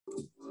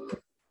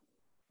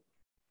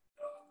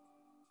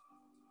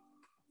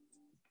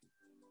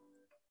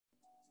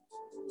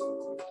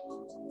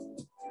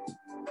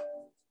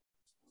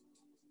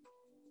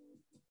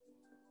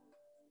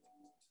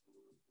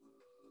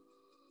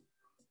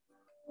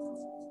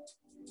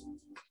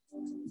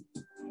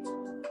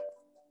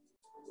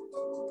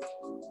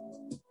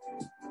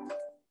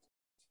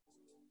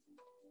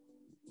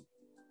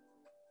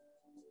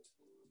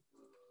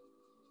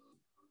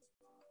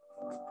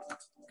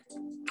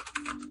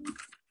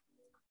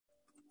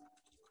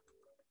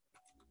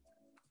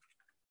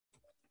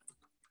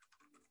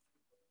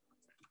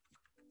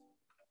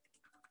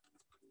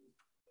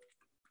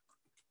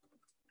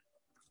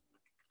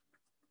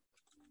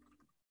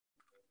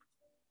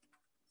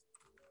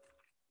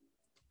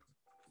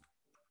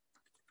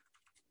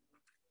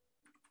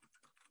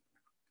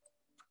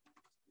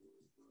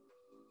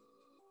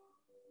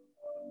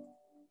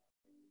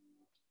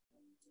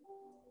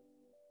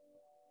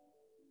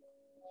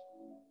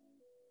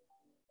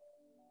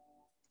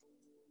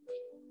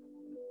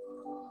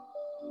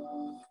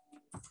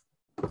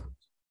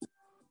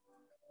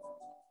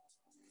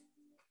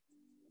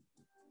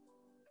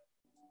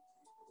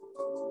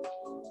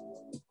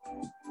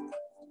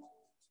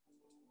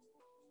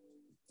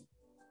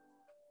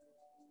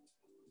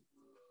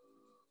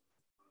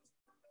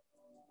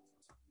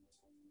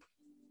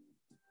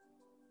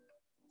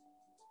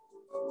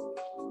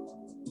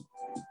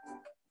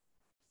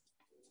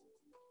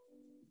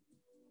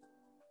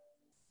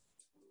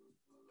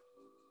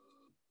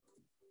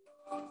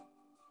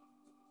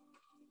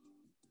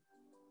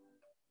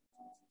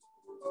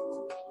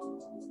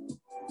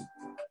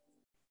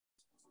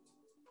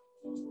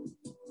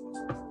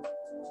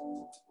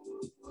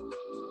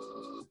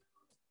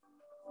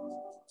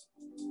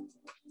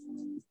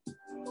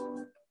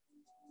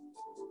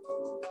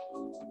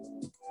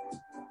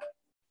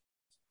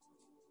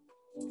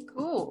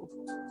Cool.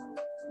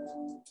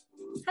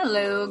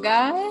 Hello,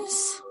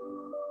 guys.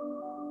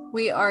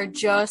 We are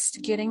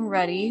just getting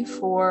ready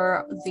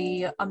for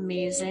the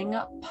amazing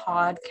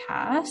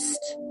podcast.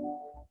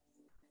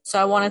 So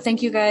I want to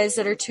thank you guys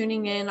that are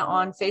tuning in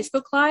on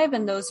Facebook Live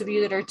and those of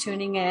you that are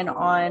tuning in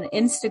on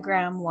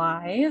Instagram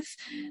Live.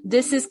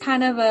 This is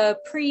kind of a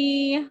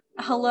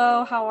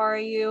hello, how are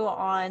you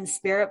on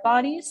spirit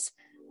bodies?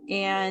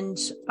 And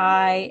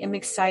I am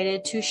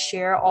excited to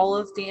share all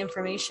of the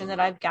information that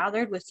I've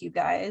gathered with you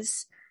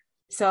guys.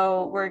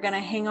 So we're going to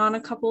hang on a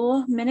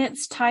couple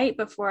minutes tight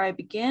before I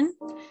begin,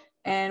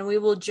 and we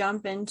will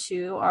jump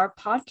into our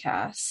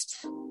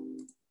podcast.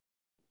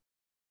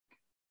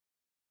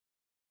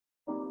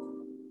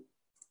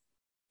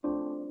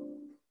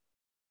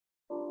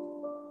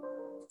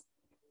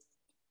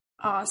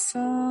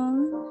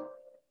 Awesome.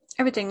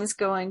 Everything's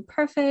going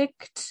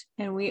perfect,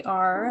 and we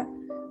are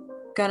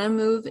going to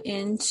move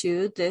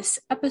into this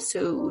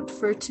episode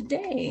for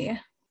today.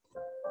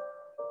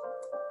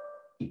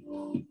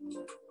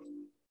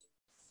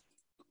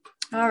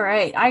 All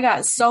right. I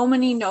got so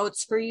many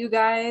notes for you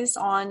guys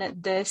on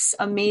this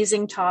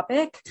amazing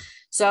topic.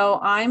 So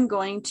I'm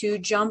going to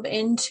jump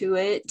into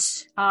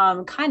it,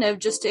 kind of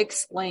just to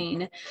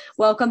explain.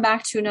 Welcome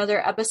back to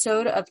another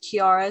episode of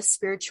Kiara's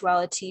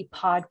Spirituality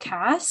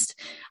Podcast.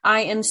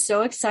 I am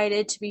so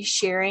excited to be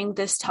sharing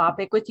this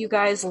topic with you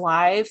guys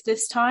live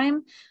this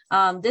time.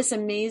 This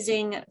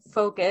amazing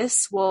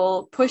focus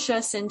will push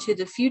us into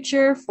the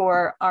future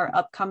for our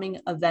upcoming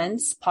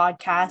events,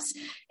 podcasts,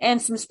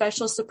 and some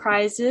special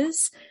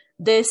surprises.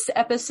 This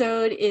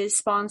episode is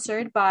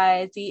sponsored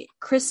by the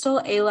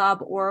Crystal A-Lab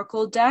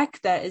Oracle deck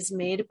that is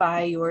made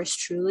by yours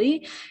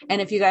truly.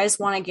 And if you guys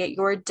want to get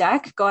your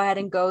deck, go ahead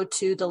and go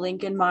to the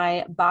link in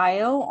my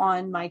bio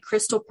on my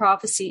Crystal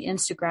Prophecy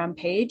Instagram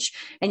page,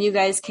 and you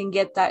guys can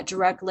get that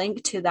direct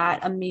link to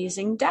that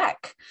amazing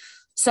deck.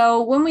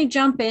 So when we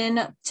jump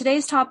in,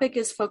 today's topic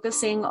is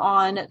focusing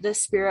on the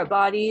spirit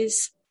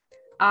bodies.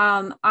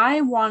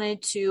 I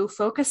wanted to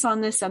focus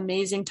on this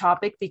amazing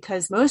topic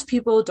because most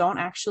people don't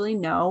actually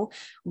know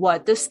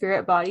what the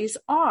spirit bodies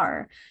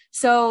are.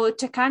 So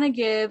to kind of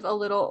give a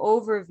little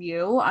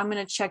overview, I'm going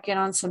to check in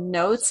on some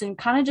notes and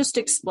kind of just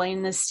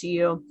explain this to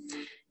you.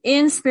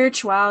 In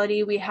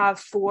spirituality, we have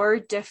 4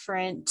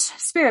 different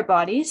spirit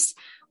bodies,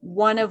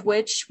 one of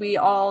which we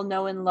all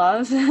know and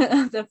love,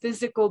 the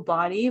physical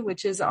body,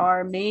 which is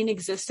our main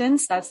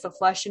existence. That's the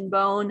flesh and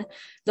bone,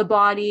 the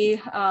body,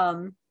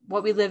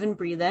 what we live and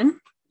breathe in.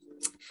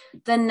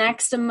 The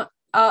next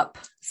up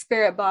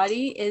spirit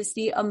body is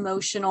the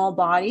emotional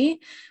body,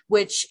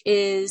 which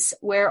is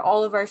where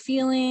all of our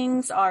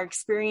feelings, our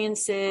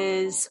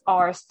experiences,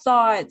 our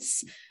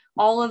thoughts,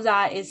 all of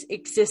that is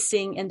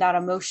existing in that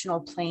emotional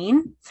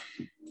plane.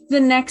 The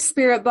next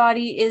spirit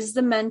body is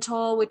the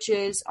mental, which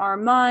is our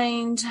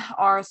mind,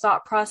 our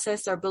thought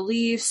process, our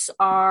beliefs,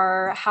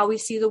 our how we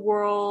see the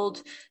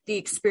world, the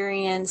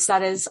experience.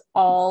 That is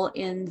all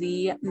in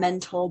the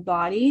mental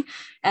body.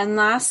 And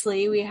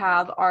lastly, we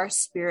have our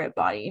spirit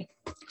body.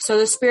 So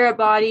the spirit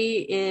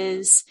body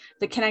is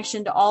the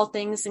connection to all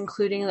things,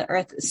 including the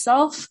earth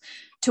itself,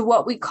 to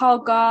what we call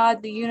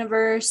God, the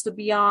universe, the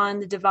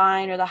beyond, the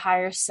divine, or the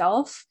higher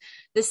self.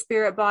 The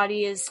spirit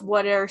body is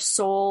what our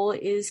soul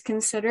is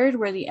considered,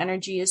 where the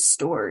energy is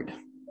stored.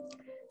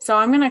 So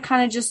I'm going to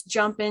kind of just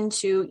jump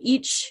into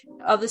each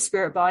of the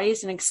spirit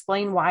bodies and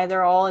explain why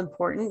they're all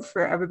important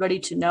for everybody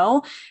to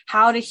know,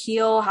 how to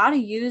heal, how to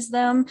use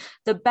them,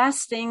 the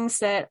best things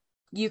that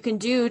you can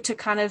do to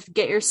kind of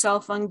get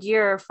yourself on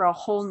gear for a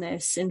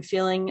wholeness and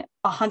feeling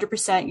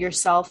 100%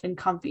 yourself and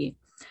comfy.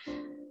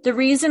 The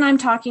reason I'm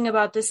talking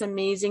about this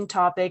amazing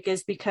topic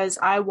is because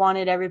I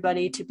wanted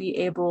everybody to be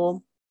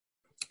able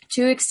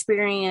to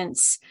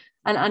experience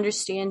an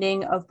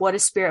understanding of what a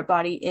spirit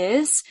body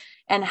is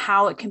and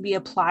how it can be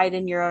applied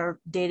in your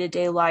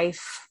day-to-day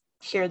life,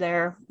 here,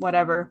 there,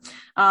 whatever.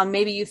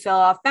 Maybe you fell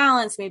off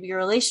balance. Maybe your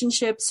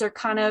relationships are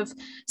kind of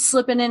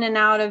slipping in and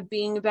out of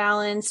being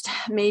balanced.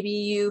 Maybe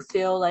you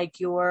feel like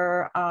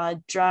you're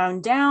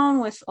drowned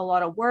down with a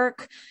lot of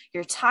work.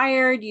 You're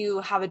tired. You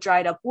have a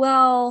dried up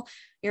well.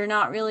 You're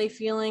not really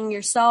feeling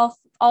yourself.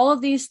 All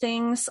of these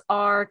things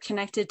are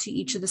connected to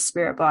each of the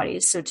spirit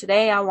bodies. So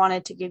today I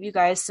wanted to give you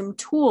guys some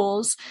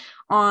tools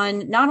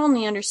on not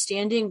only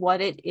understanding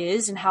what it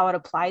is and how it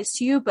applies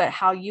to you, but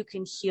how you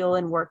can heal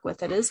and work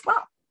with it as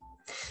well.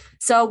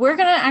 So we're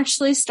going to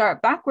actually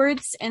start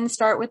backwards and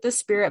start with the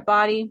spirit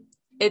body.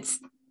 It's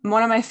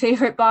one of my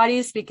favorite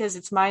bodies because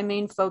it's my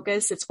main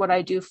focus. It's what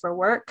I do for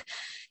work.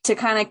 To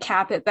kind of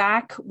cap it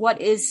back,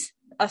 what is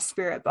a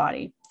spirit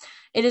body?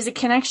 It is a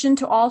connection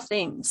to all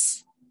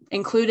things,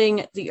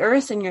 including the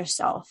earth and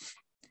yourself.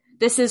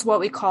 This is what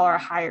we call our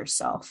higher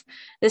self.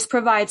 This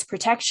provides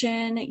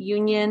protection,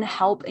 union,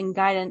 help, and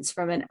guidance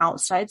from an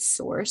outside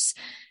source,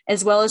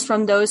 as well as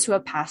from those who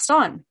have passed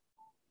on.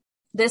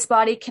 This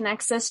body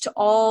connects us to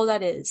all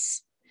that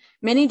is.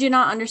 Many do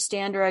not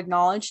understand or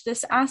acknowledge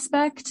this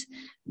aspect,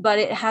 but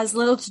it has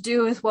little to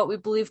do with what we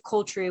believe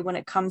culturally when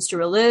it comes to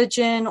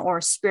religion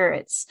or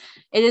spirits.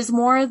 It is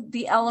more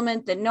the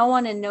element that no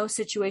one in no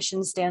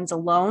situation stands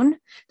alone,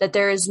 that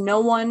there is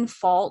no one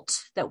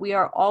fault, that we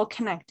are all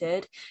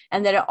connected,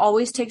 and that it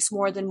always takes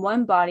more than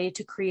one body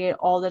to create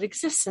all that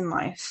exists in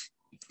life.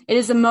 It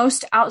is the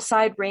most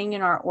outside ring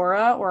in our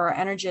aura or our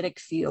energetic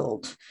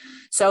field.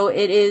 So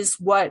it is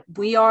what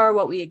we are,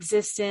 what we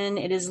exist in.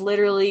 It is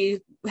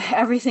literally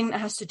everything that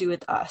has to do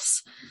with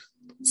us.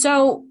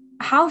 So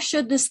how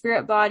should the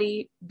spirit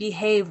body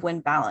behave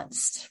when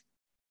balanced?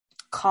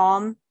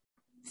 Calm,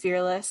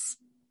 fearless,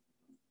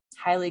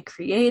 highly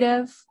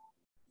creative,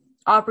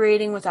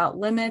 operating without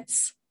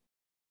limits.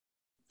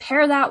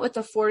 Pair that with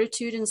the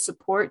fortitude and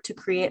support to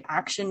create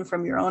action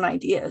from your own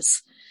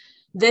ideas.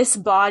 This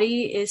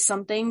body is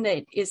something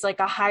that is like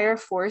a higher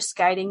force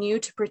guiding you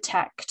to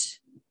protect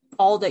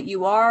all that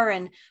you are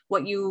and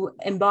what you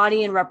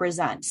embody and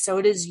represent. So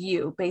it is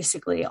you,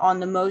 basically, on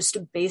the most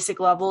basic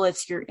level.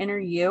 It's your inner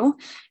you,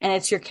 and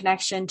it's your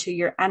connection to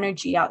your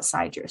energy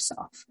outside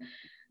yourself.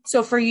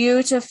 So for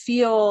you to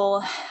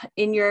feel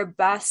in your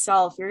best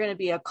self, you're going to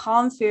be a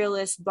calm,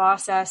 fearless,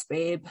 boss-ass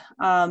babe,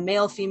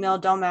 male, female,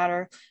 don't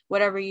matter,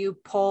 whatever you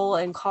pull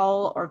and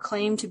call or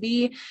claim to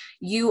be,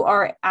 you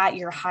are at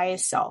your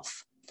highest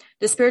self.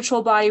 The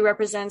spiritual body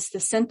represents the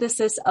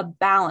synthesis of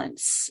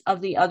balance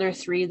of the other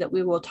three that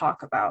we will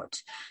talk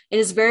about. It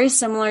is very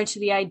similar to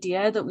the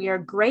idea that we are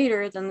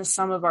greater than the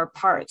sum of our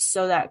parts.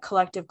 So that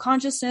collective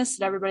consciousness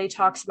that everybody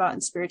talks about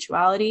in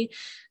spirituality,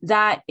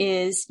 that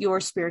is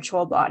your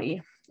spiritual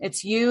body.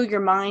 It's you,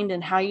 your mind,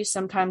 and how you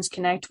sometimes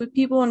connect with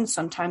people and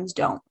sometimes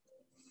don't.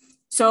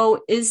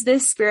 So is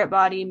this spirit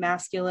body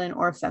masculine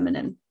or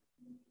feminine?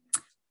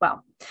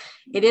 Well,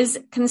 it is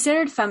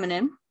considered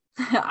feminine.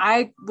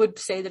 I would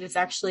say that it's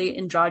actually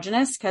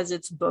androgynous because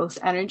it's both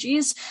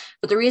energies.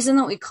 But the reason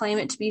that we claim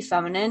it to be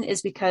feminine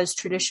is because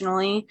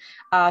traditionally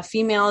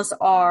females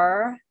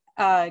are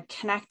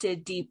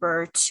connected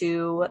deeper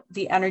to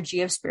the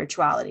energy of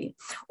spirituality.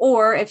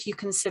 Or if you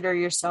consider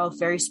yourself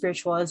very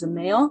spiritual as a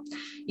male,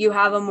 you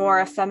have a more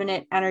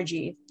effeminate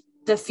energy.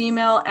 The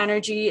female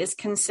energy is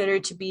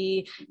considered to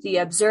be the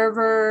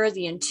observer,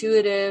 the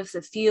intuitive,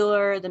 the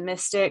feeler, the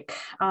mystic,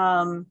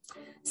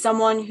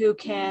 someone who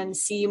can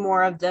see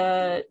more of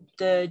the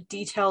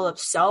detail of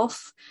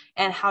self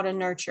and how to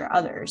nurture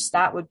others.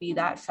 That would be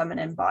that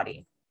feminine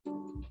body.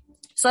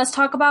 So let's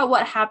talk about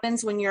what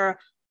happens when you're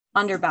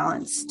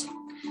underbalanced.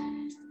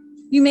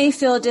 You may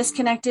feel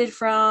disconnected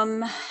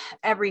from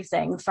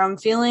everything, from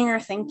feeling or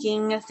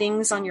thinking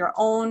things on your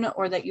own,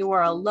 or that you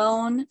are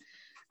alone,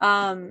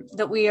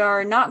 that we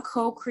are not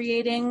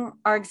co-creating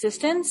our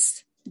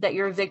existence, that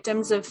you're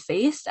victims of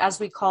faith, as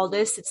we call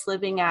this. It's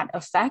living at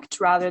effect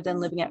rather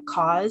than living at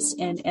cause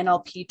in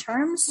NLP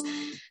terms.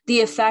 The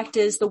effect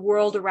is the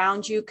world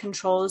around you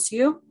controls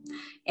you,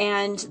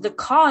 and the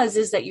cause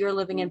is that you're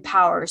living in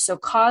power. So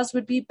cause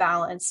would be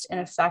balanced and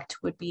effect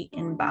would be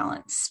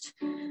imbalanced.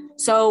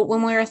 So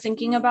when we're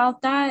thinking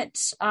about that,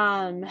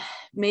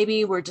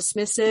 maybe we're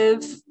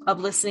dismissive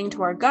of listening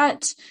to our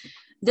gut.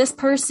 This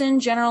person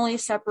generally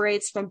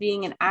separates from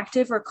being an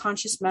active or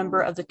conscious member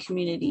of the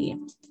community,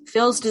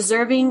 feels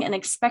deserving and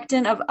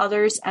expectant of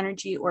others'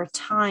 energy or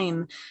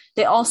time.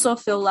 They also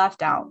feel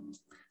left out,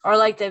 or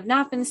like they've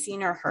not been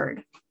seen or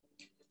heard.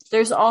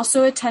 There's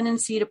also a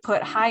tendency to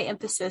put high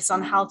emphasis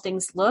on how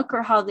things look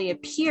or how they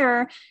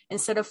appear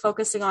instead of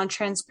focusing on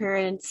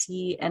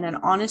transparency and an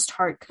honest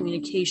heart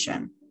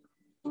communication.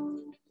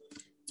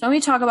 So when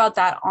we talk about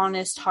that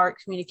honest heart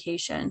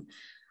communication,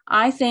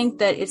 I think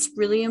that it's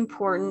really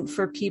important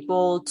for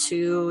people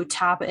to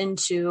tap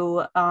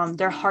into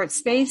their heart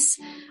space.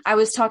 I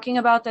was talking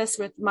about this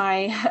with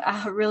my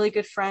really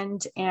good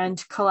friend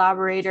and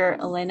collaborator,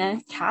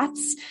 Elena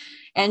Katz,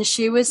 and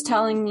she was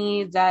telling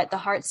me that the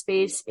heart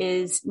space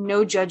is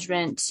no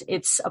judgment.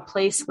 It's a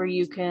place where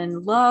you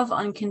can love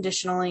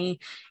unconditionally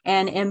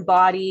and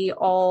embody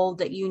all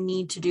that you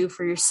need to do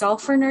for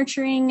yourself for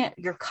nurturing.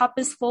 Your cup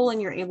is full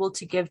and you're able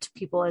to give to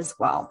people as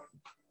well.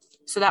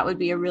 So that would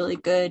be a really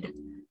good,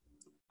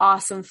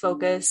 awesome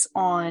focus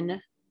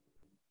on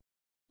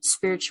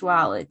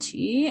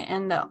spirituality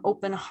and the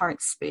open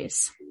heart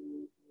space.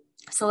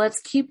 So let's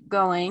keep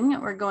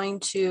going. We're going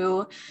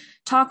to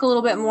talk a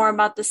little bit more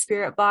about the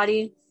spirit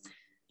body.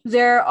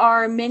 There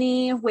are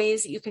many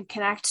ways that you can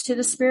connect to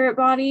the spirit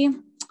body,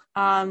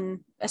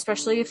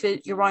 especially if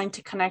you're wanting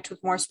to connect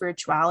with more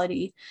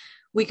spirituality.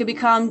 We could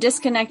become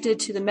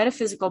disconnected to the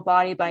metaphysical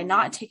body by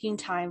not taking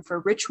time for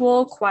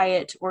ritual,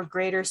 quiet, or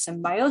greater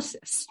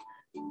symbiosis.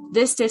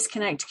 This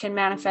disconnect can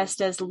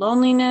manifest as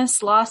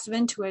loneliness, loss of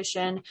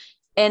intuition,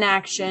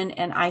 inaction,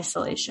 and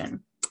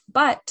isolation.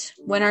 But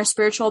when our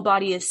spiritual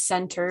body is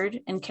centered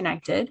and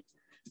connected,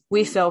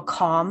 We feel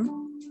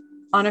calm,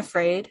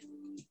 unafraid,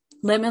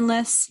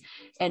 limitless,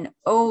 and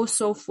oh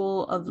so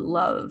full of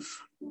love,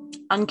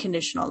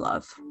 unconditional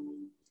love.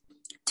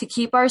 To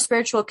keep our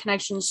spiritual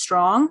connection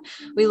strong,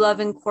 we love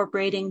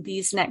incorporating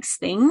these next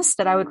things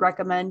that I would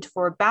recommend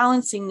for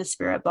balancing the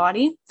spirit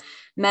body.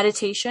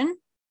 Meditation,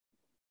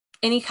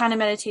 any kind of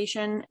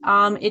meditation.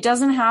 It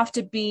doesn't have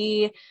to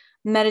be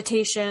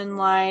meditation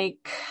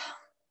like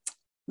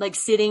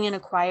sitting in a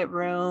quiet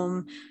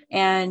room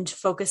and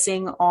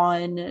focusing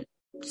on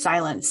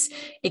silence.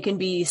 It can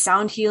be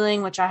sound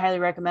healing, which I highly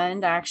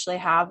recommend. I actually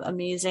have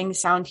amazing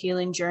sound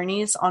healing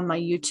journeys on my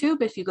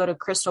YouTube. If you go to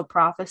Crystal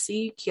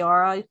Prophecy,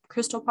 Kiara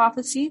Crystal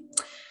Prophecy,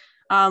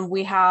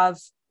 we have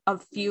a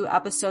few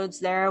episodes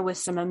there with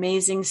some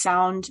amazing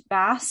sound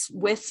baths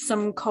with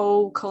some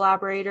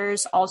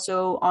co-collaborators,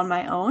 also on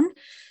my own.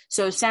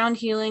 So sound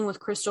healing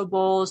with crystal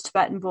bowls,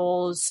 Tibetan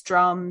bowls,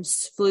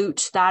 drums,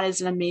 flute, that is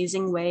an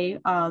amazing way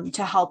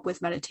to help with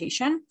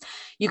meditation.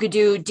 You could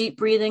do deep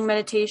breathing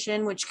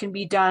meditation, which can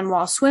be done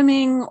while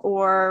swimming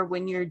or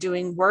when you're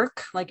doing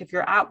work. Like if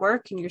you're at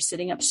work and you're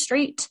sitting up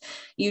straight,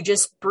 you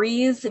just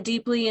breathe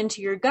deeply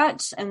into your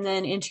gut and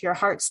then into your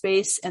heart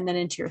space and then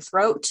into your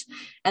throat.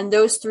 And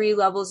those 3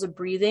 levels of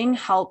breathing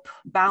help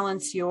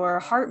balance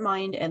your heart,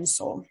 mind, and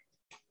soul.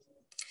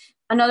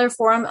 Another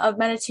form of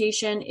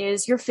meditation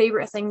is your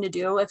favorite thing to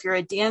do. If you're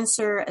a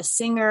dancer, a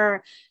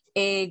singer,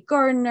 a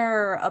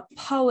gardener, a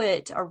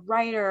poet, a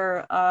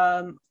writer,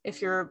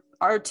 if you're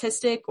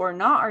artistic or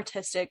not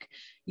artistic,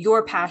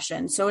 your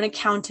passion. So an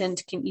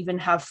accountant can even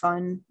have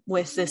fun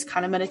with this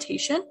kind of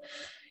meditation.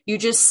 You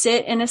just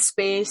sit in a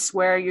space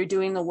where you're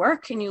doing the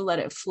work and you let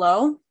it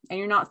flow and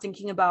you're not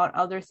thinking about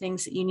other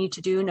things that you need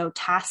to do. No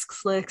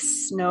task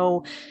lists,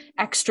 no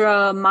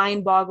extra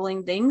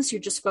mind-boggling things.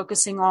 You're just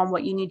focusing on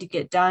what you need to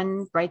get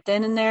done right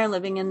then and there.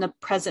 Living in the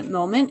present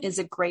moment is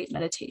a great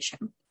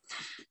meditation.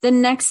 The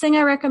next thing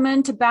I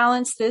recommend to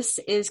balance this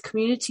is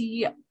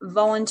community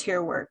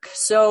volunteer work.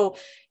 So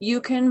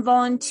you can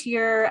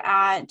volunteer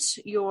at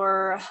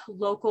your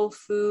local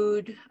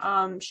food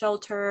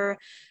shelter.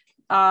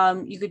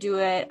 You could do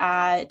it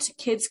at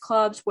kids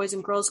clubs, boys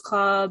and girls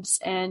clubs,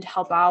 and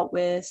help out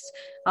with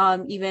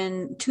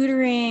even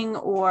tutoring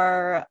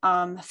or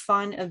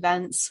fun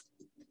events.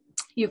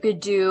 You could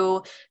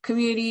do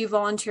community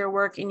volunteer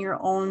work in your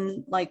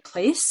own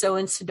place. So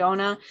in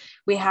Sedona,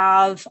 we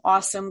have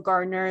awesome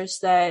gardeners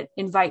that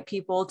invite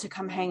people to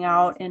come hang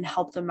out and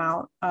help them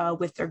out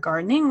with their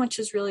gardening, which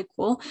is really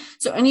cool.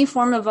 So any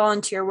form of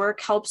volunteer work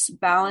helps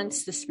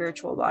balance the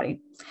spiritual body.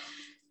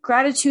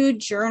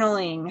 Gratitude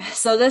journaling.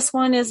 So this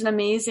one is an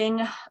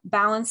amazing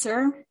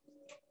balancer.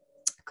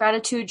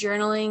 Gratitude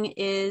journaling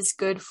is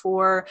good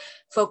for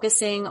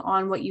focusing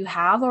on what you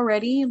have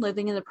already,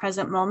 living in the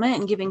present moment,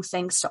 and giving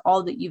thanks to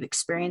all that you've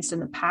experienced in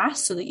the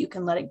past so that you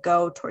can let it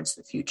go towards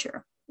the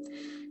future.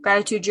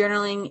 Gratitude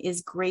journaling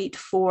is great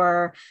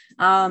for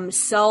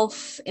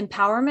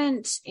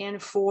self-empowerment and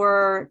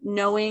for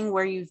knowing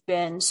where you've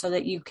been so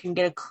that you can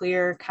get a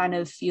clear kind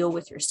of feel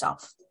with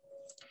yourself.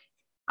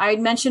 I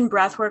mentioned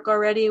breath work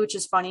already, which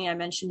is funny. I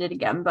mentioned it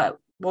again, but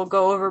we'll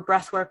go over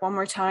breath work one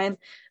more time.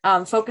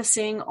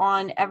 Focusing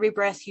on every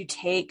breath you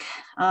take,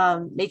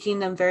 making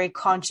them very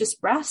conscious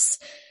breaths.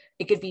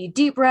 It could be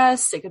deep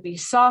breaths. It could be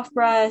soft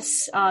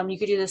breaths. You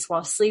could do this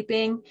while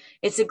sleeping.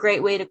 It's a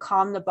great way to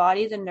calm the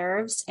body, the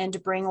nerves, and to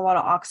bring a lot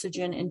of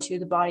oxygen into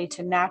the body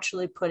to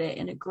naturally put it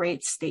in a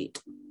great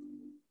state.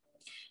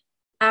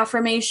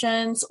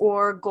 Affirmations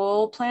or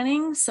goal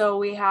planning. So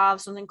we have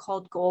something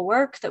called goal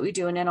work that we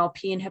do in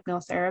NLP and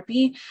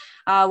hypnotherapy,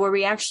 where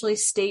we actually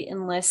state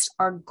and list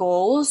our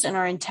goals and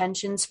our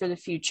intentions for the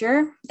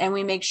future. And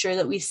we make sure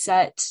that we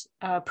set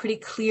pretty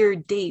clear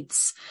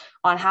dates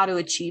on how to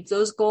achieve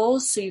those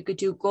goals. So you could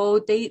do goal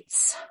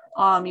dates.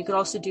 You could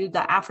also do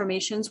the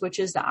affirmations, which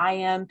is the I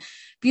am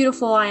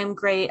beautiful, I am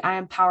great, I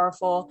am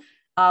powerful.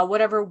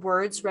 Whatever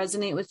words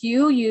resonate with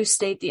you, you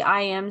state the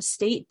I am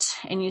state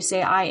and you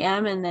say I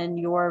am and then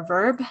your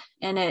verb.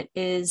 And it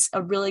is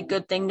a really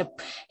good thing to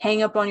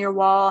hang up on your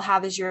wall,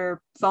 have as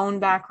your phone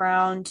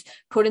background,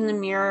 put in the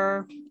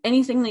mirror,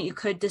 anything that you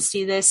could to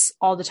see this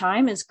all the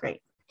time is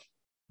great.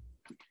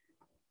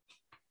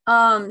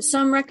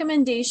 Some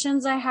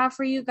recommendations I have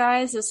for you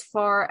guys as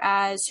far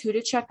as who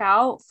to check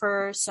out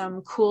for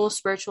some cool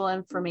spiritual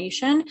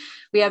information.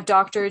 We have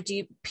Dr.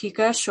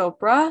 Deepika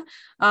Chopra.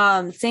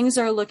 Things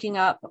Are Looking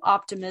Up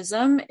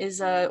Optimism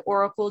is a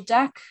oracle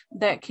deck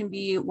that can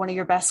be one of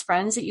your best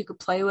friends that you could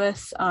play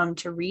with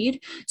to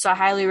read. So I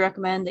highly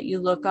recommend that you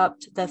look up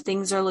the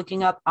Things Are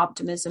Looking Up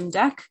Optimism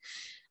deck.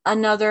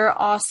 Another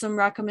awesome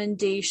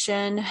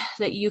recommendation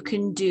that you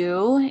can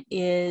do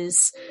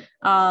is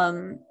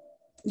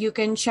you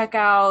can check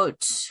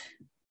out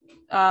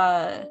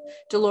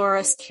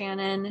Dolores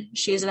Cannon.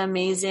 She's an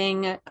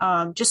amazing,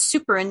 just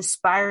super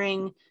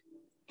inspiring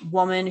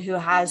woman who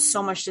has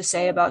so much to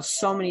say about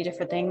so many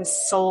different things,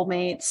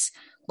 soulmates,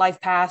 life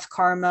path,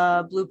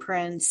 karma,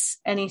 blueprints,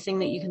 anything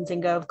that you can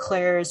think of,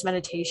 clairs,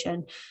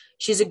 meditation.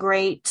 She's a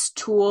great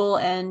tool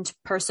and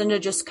person to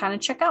just kind of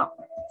check out.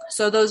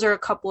 So those are a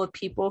couple of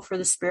people for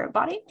the spirit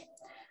body.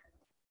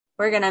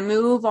 We're going to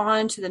move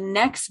on to the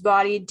next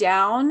body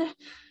down.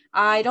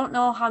 I don't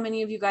know how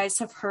many of you guys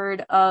have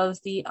heard of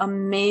the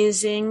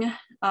amazing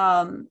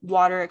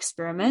water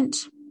experiment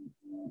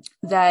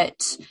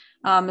that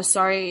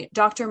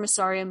Dr.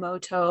 Masaru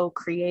Emoto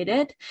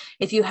created.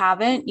 If you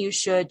haven't, you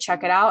should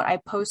check it out. I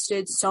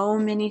posted so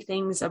many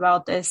things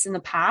about this in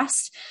the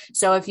past.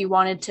 So if you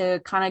wanted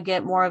to kind of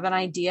get more of an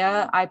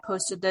idea, I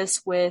posted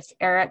this with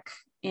Eric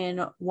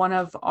in one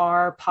of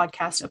our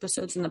podcast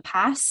episodes in the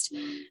past.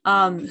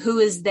 Who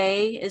is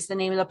They is the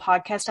name of the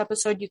podcast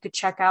episode you could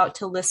check out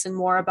to listen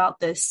more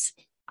about this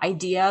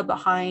idea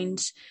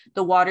behind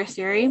the water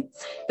theory.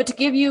 But to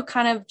give you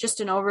kind of just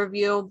an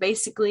overview,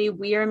 basically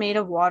we are made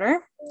of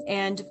water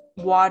and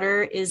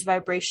water is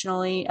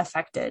vibrationally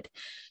affected.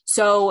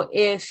 So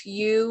if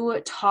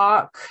you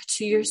talk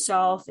to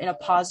yourself in a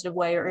positive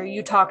way, or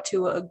you talk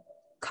to a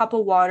cup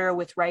of water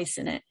with rice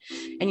in it,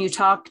 and you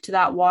talk to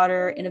that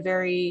water in a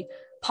very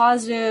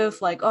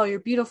positive, like, oh, you're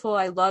beautiful,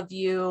 I love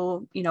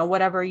you,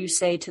 whatever you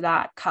say to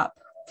that cup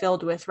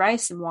filled with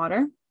rice and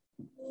water.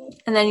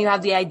 And then you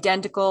have the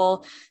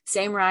identical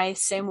same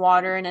rice, same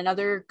water in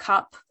another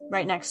cup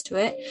right next to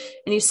it.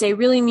 And you say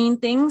really mean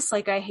things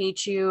like, I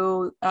hate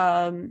you,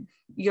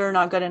 you're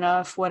not good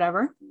enough,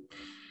 whatever.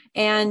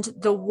 And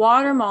the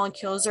water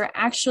molecules are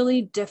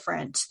actually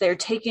different. They're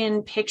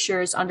taken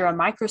pictures under a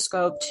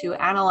microscope to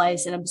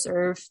analyze and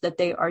observe that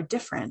they are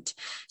different.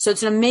 So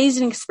it's an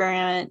amazing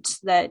experiment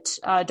that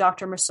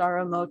Dr.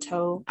 Masaru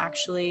Emoto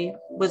actually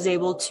was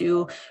able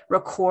to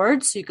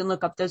record. So you can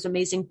look up those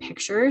amazing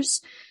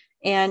pictures.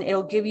 And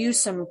it'll give you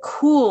some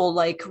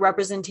cool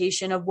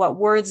representation of what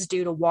words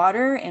do to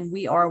water, and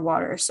we are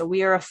water. So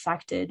we are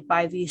affected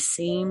by these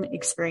same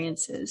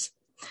experiences.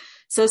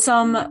 So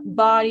some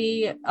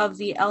body of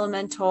the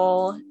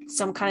elemental,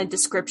 some kind of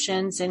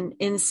descriptions and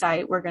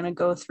insight we're going to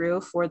go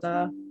through for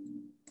that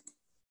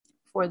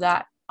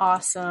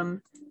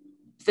awesome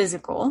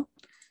physical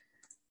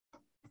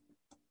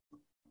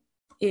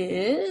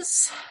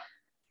is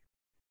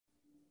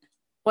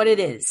what it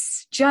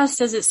is.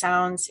 Just as it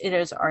sounds, it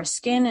is our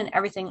skin and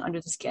everything under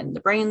the skin,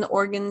 the brain, the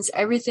organs,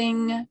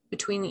 everything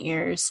between the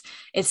ears.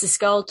 It's the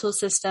skeletal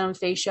system,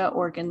 fascia,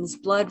 organs,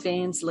 blood,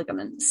 veins,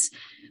 ligaments.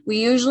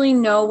 We usually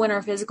know when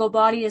our physical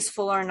body is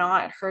full or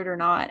not, hurt or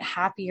not,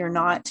 happy or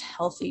not,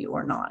 healthy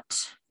or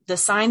not. The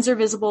signs are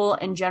visible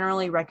and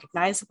generally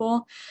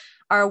recognizable.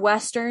 Our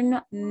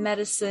Western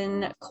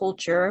medicine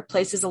culture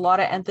places a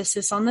lot of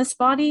emphasis on this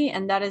body,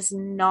 and that is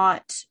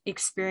not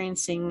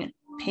experiencing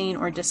pain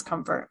or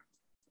discomfort.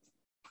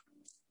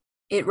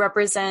 It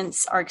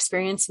represents our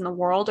experience in the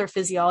world, our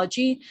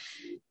physiology,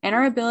 and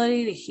our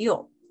ability to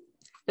heal.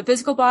 The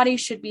physical body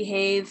should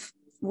behave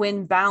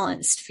when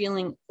balanced,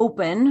 feeling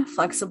open,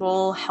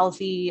 flexible,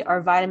 healthy.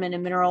 Our vitamin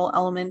and mineral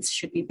elements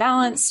should be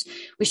balanced.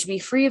 We should be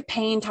free of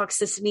pain,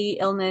 toxicity,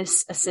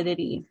 illness,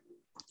 acidity.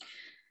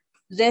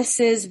 This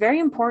is very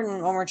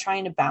important when we're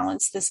trying to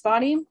balance this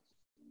body.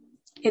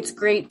 It's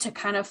great to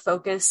kind of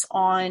focus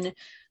on,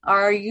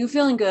 are you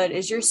feeling good?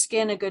 Is your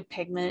skin a good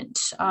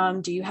pigment?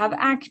 Do you have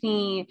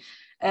acne?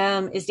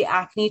 Is the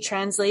acne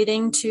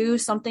translating to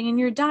something in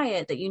your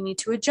diet that you need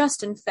to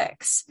adjust and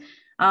fix?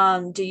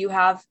 Do you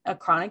have a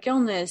chronic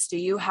illness? Do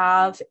you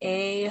have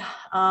a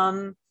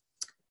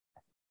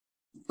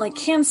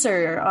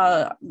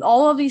cancer?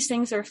 All of these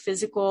things are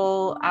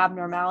physical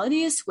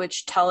abnormalities,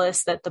 which tell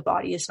us that the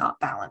body is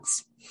not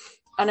balanced.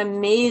 An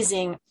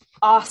amazing,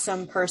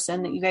 awesome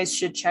person that you guys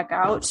should check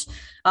out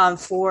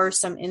for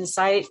some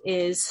insight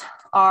is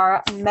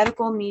our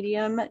medical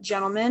medium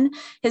gentleman.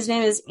 His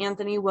name is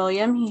Anthony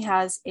William. He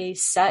has a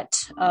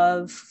set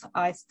of,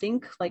 I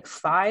think,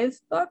 5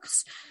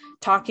 books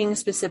talking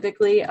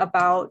specifically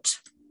about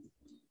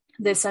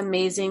this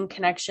amazing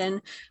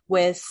connection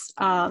with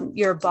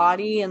your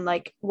body and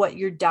what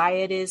your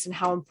diet is and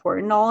how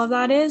important all of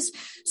that is.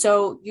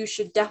 So you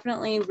should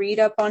definitely read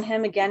up on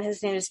him. Again,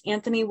 his name is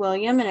Anthony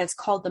William, and it's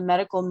called the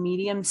Medical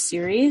Medium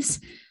series.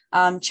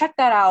 Check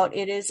that out.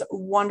 It is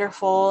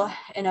wonderful,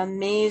 an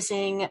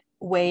amazing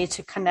way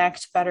to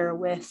connect better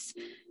with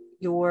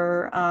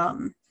your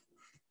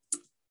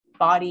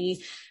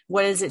body.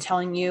 What is it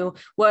telling you?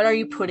 What are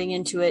you putting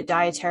into it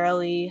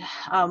dietarily?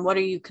 What are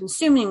you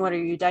consuming? What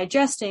are you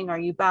digesting? Are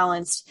you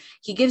balanced?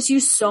 He gives you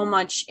so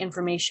much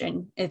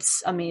information.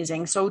 It's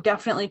amazing. So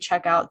definitely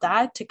check out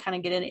that to kind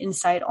of get an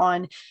insight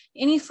on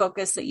any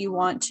focus that you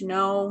want to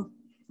know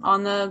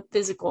on the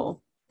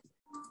physical.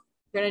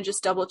 We're going to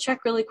just double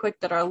check really quick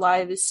that our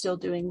live is still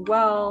doing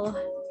well.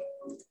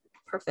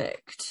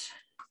 Perfect.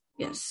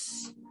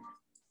 Yes.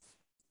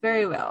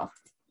 Very well.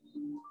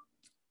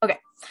 Okay.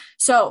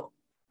 So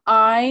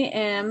I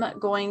am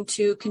going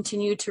to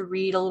continue to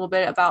read a little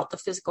bit about the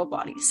physical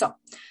body. So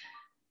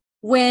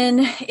when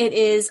it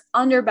is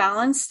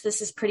underbalanced,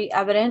 this is pretty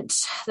evident.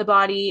 The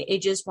body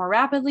ages more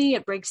rapidly,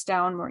 it breaks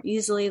down more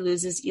easily,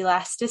 loses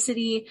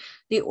elasticity,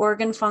 the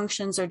organ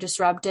functions are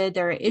disrupted,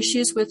 there are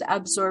issues with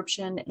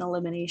absorption and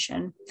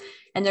elimination,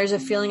 and there's a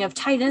feeling of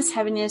tightness,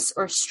 heaviness,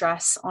 or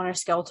stress on our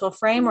skeletal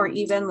frame, or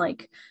even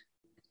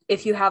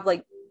if you have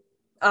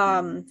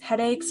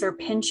headaches or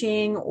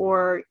pinching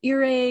or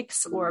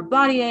earaches or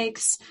body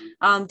aches.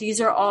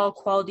 These are all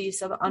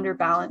qualities of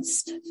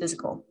underbalanced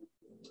physical.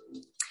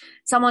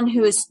 Someone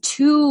who is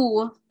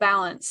too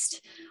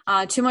balanced,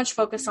 too much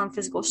focus on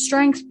physical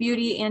strength,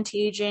 beauty,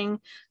 anti-aging.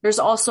 There's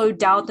also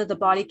doubt that the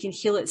body can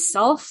heal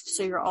itself.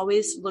 So you're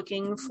always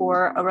looking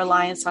for a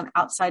reliance on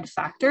outside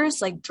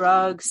factors like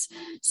drugs,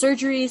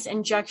 surgeries,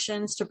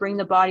 injections to bring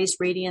the body's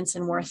radiance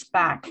and worth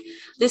back.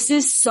 This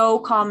is so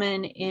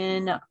common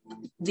in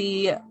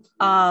the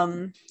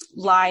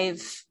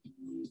live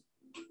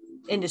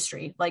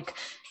industry, like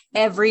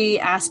every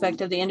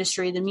aspect of the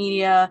industry, the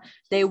media,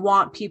 they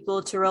want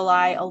people to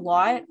rely a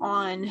lot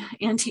on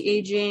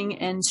anti-aging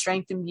and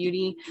strength and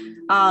beauty.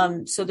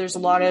 So there's a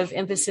lot of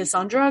emphasis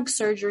on drugs,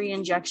 surgery,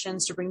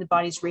 injections to bring the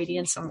body's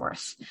radiance and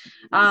worth.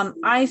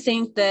 I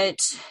think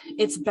that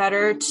it's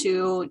better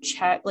to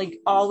check, like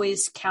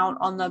always count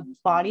on the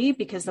body,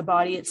 because the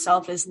body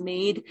itself is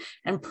made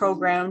and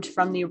programmed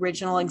from the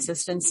original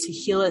existence to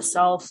heal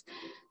itself.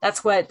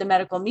 That's what the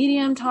medical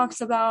medium talks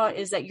about,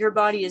 is that your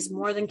body is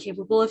more than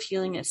capable of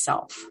healing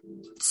itself.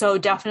 So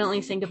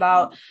definitely think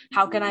about,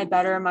 how can I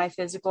better my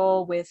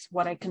physical with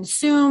what I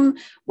consume,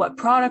 what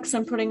products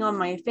I'm putting on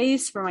my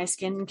face for my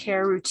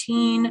skincare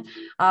routine,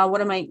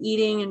 what am I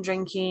eating and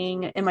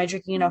drinking, am I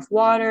drinking enough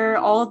water?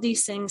 All of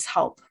these things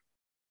help.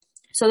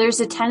 So there's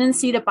a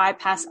tendency to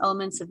bypass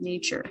elements of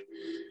nature,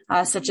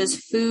 such as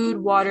food,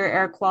 water,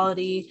 air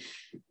quality,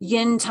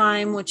 yin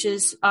time, which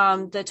is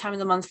the time of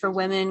the month for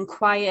women,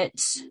 quiet,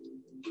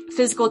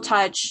 physical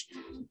touch,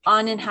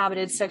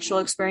 uninhabited sexual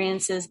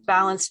experiences,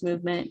 balanced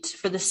movement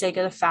for the sake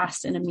of the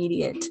fast and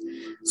immediate.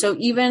 So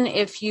even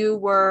if you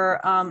were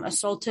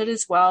assaulted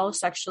as well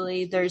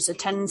sexually, there's a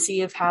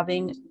tendency of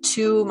having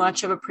too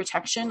much of a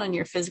protection on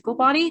your physical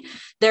body.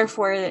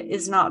 Therefore, it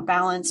is not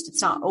balanced.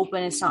 It's not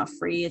open. It's not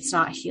free. It's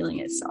not healing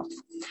itself.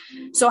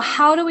 So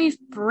how do we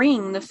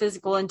bring the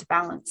physical into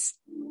balance?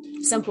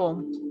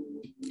 Simple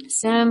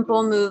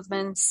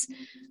movements,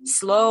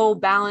 slow,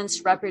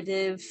 balanced,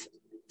 repetitive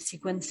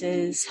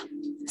sequences,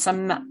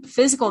 some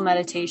physical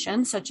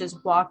meditation, such as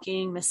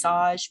walking,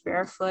 massage,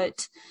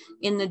 barefoot,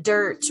 in the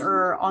dirt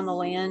or on the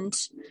land,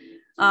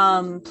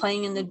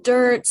 playing in the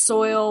dirt,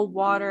 soil,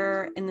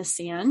 water, in the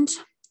sand,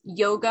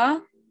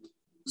 yoga,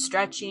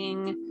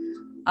 stretching,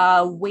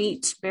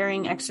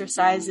 weight-bearing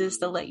exercises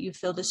that let you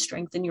feel the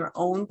strength in your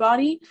own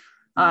body,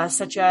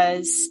 such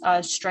as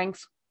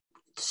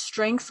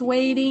strength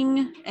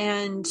weighting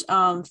and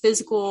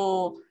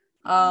physical,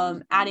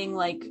 adding,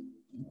 like,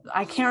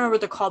 I can't remember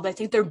what they're called, but I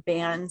think they're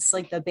bands,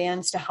 like the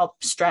bands to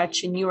help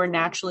stretch, and you are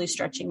naturally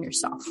stretching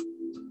yourself.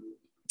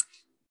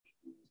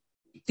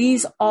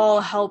 These all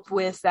help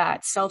with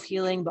that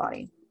self-healing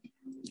body.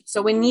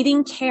 So when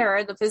needing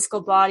care, the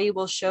physical body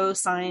will show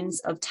signs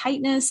of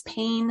tightness,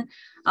 pain,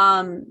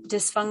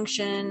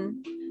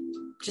 dysfunction,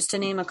 just to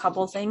name a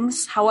couple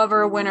things.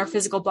 However, when our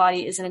physical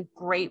body is in a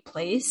great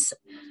place,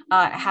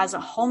 it has a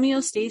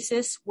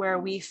homeostasis where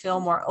we feel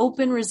more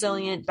open,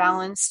 resilient,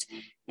 balanced,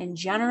 and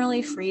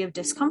generally free of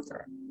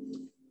discomfort.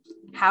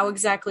 How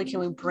exactly can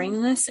we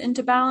bring this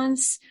into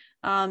balance?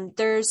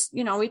 There's,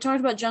 we talked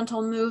about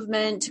gentle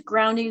movement.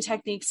 Grounding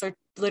techniques are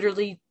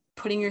literally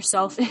putting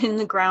yourself in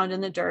the ground,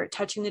 in the dirt,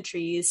 touching the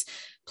trees,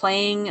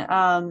 playing,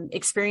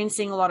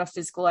 experiencing a lot of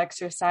physical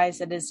exercise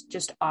that is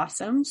just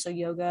awesome. So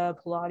yoga,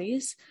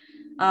 Pilates.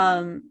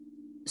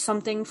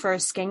 Something for a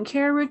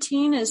skincare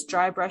routine is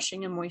dry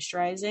brushing and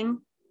moisturizing,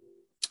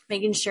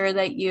 making sure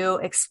that you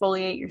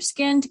exfoliate your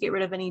skin to get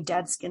rid of any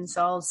dead skin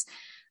cells,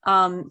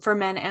 for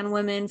men and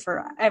women,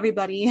 for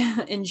everybody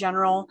in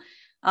general.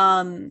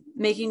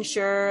 Making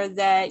sure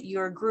that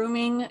your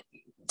grooming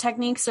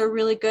techniques are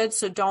really good.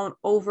 So don't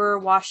over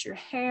wash your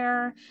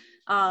hair.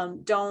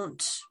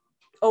 Don't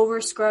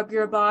over scrub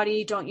your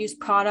body. Don't use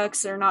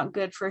products that are not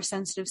good for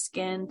sensitive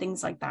skin,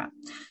 things like that.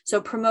 So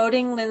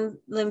promoting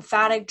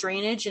lymphatic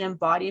drainage and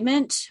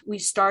embodiment, we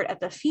start at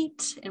the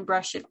feet and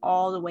brush it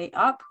all the way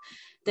up.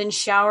 Then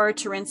shower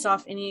to rinse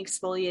off any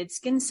exfoliated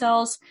skin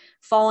cells,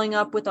 following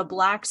up with a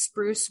black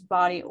spruce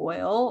body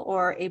oil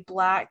or a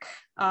black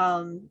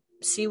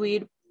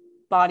seaweed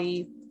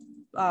body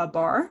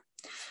bar.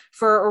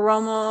 For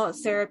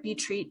aromatherapy,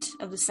 treat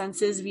of the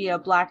senses via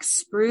black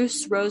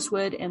spruce,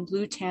 rosewood, and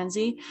blue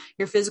tansy.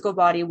 Your physical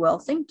body will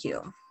thank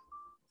you.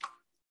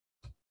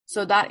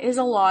 So that is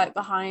a lot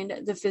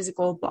behind the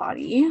physical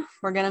body.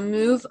 We're going to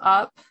move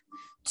up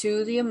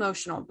to the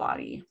emotional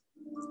body,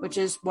 which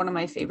is one of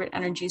my favorite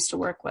energies to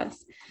work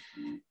with.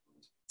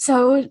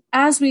 So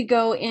as we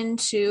go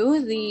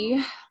into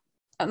the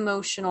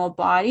emotional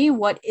body,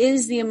 what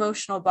is the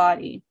emotional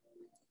body?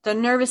 The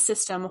nervous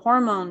system,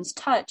 hormones,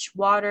 touch,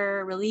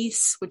 water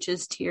release, which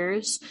is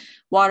tears,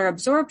 water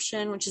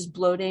absorption, which is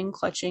bloating,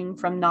 clutching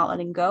from not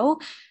letting go,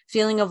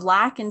 feeling of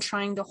lack and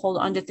trying to hold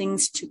onto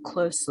things too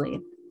closely.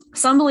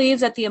 Some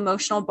believe that the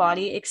emotional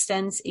body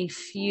extends a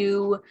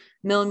few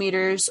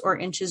millimeters or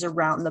inches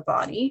around the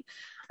body.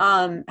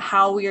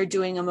 how we are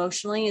doing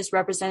emotionally is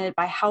represented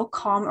by how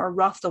calm or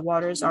rough the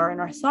waters are in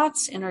our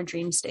thoughts in our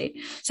dream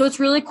state. So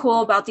what's really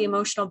cool about the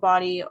emotional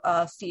body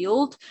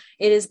field,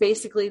 it is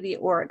basically the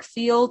auric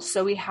field.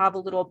 So we have a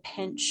little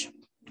pinch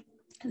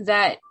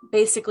that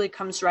basically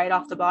comes right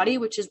off the body,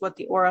 which is what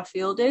the aura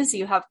field is.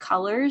 You have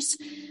colors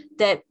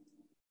that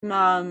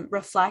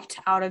reflect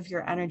out of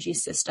your energy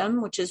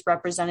system, which is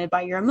represented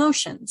by your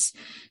emotions.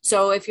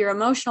 So if your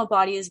emotional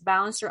body is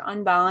balanced or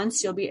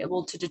unbalanced, you'll be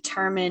able to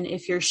determine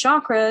if your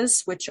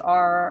chakras, which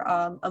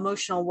are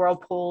emotional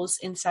whirlpools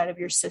inside of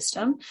your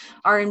system,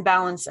 are in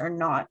balance or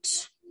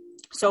not.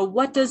 So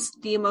what does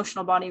the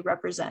emotional body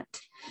represent?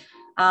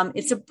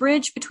 It's a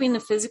bridge between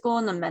the physical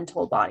and the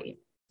mental body.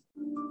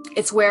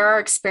 It's where our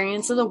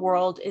experience of the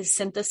world is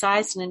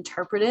synthesized and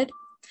interpreted.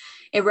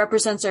 It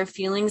represents our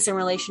feelings and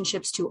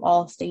relationships to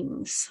all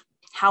things,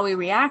 how we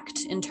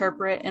react,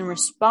 interpret, and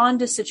respond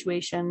to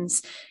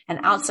situations and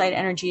outside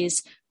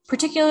energies,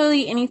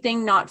 particularly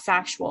anything not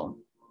factual.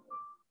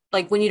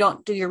 Like when you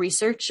don't do your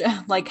research,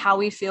 like how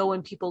we feel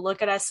when people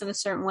look at us in a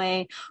certain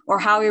way, or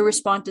how we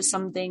respond to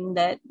something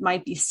that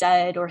might be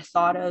said or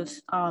thought of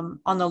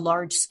on the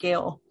large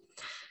scale.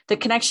 The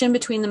connection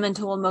between the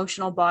mental and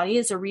emotional body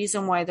is a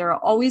reason why there are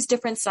always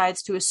different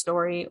sides to a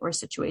story or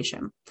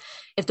situation.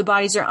 If the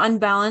bodies are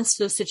unbalanced,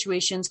 those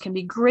situations can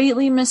be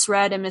greatly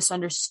misread and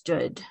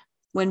misunderstood.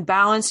 When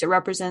balanced, it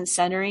represents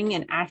centering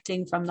and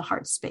acting from the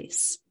heart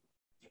space.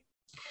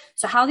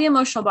 So how the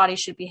emotional body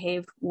should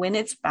behave when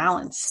it's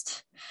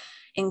balanced: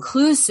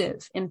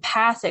 inclusive,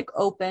 empathic,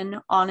 open,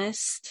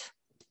 honest,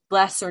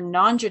 less or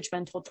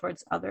non-judgmental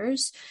towards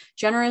others,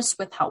 generous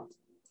with help.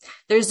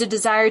 There's a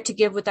desire to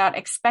give without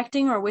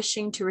expecting or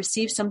wishing to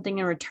receive something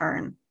in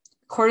return.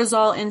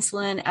 Cortisol,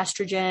 insulin,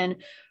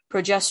 estrogen,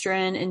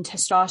 progesterone, and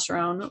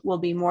testosterone will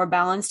be more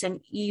balanced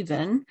and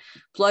even.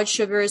 Blood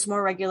sugar is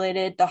more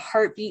regulated, the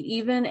heartbeat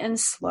even and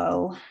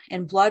slow,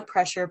 and blood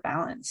pressure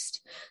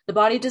balanced. The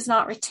body does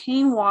not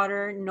retain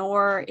water,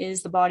 nor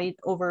is the body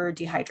over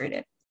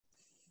dehydrated.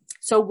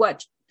 So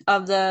what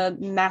of the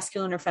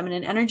masculine or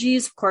feminine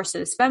energies? Of course,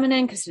 it is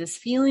feminine because it is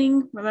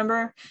feeling.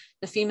 Remember,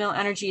 the female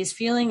energy is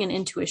feeling and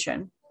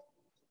intuition,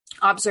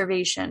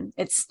 observation.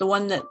 It's the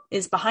one that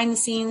is behind the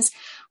scenes,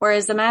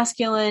 whereas the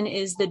masculine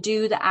is the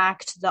do, the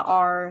act, the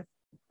are.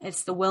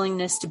 It's the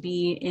willingness to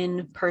be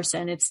in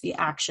person. It's the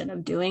action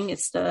of doing.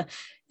 It's the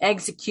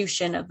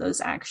execution of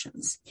those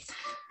actions.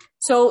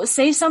 So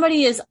say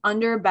somebody is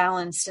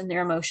underbalanced in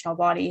their emotional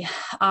body.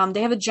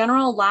 They have a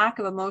general lack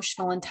of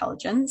emotional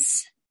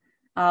intelligence,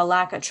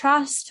 lack of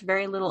trust,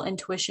 very little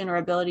intuition or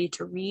ability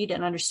to read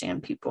and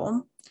understand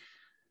people.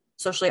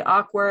 Socially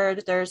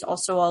awkward. There's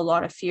also a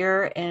lot of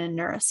fear and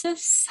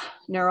neurosis,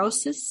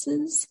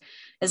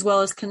 as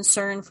well as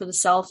concern for the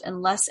self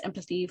and less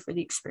empathy for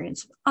the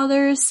experience of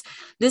others.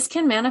 This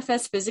can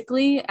manifest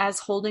physically as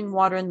holding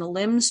water in the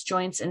limbs,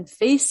 joints, and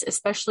face,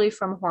 especially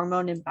from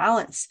hormone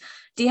imbalance,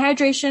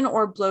 dehydration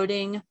or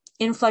bloating,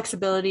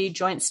 inflexibility,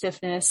 joint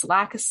stiffness,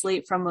 lack of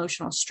sleep from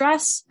emotional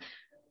stress,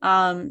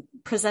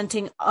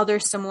 presenting other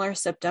similar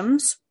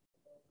symptoms.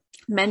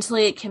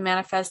 Mentally, it can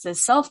manifest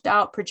as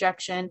self-doubt,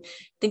 projection,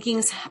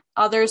 thinking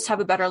others have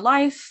a better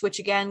life, which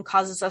again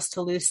causes us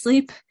to lose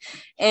sleep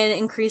and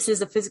increases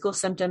the physical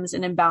symptoms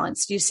and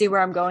imbalance. Do you see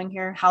where I'm going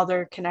here? How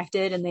they're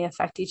connected and they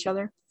affect each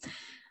other?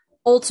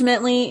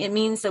 Ultimately, it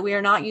means that we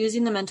are not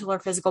using the mental or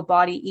physical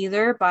body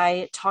either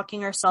by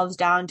talking ourselves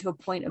down to a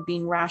point of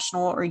being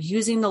rational or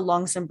using the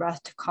lungs and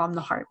breath to calm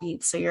the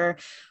heartbeat. So you're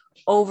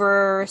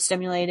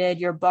overstimulated,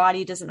 your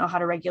body doesn't know how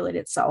to regulate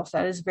itself.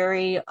 That is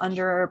very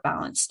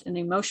underbalanced and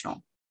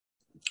emotional.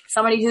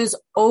 Somebody who's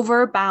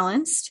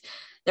overbalanced,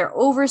 they're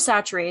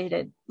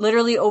oversaturated,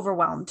 literally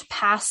overwhelmed,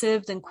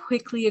 passive, then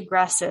quickly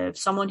aggressive,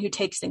 someone who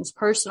takes things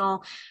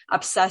personal,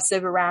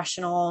 obsessive,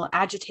 irrational,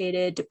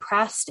 agitated,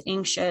 depressed,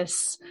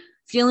 anxious,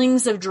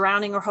 feelings of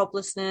drowning or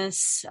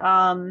hopelessness,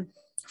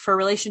 for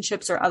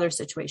relationships or other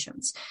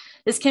situations.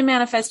 This can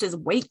manifest as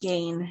weight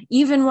gain,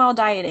 even while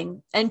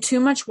dieting, and too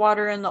much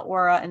water in the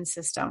aura and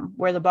system,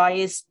 where the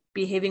body is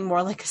behaving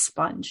more like a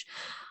sponge.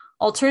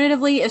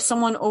 Alternatively, if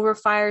someone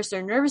overfires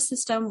their nervous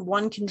system,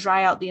 one can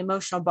dry out the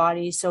emotional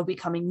body, so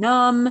becoming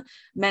numb,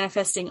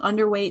 manifesting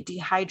underweight,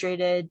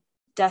 dehydrated,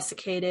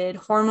 desiccated.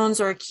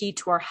 Hormones are a key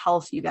to our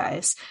health, you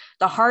guys.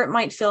 The heart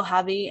might feel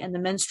heavy and the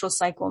menstrual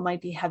cycle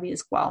might be heavy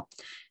as well.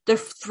 The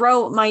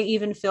throat might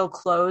even feel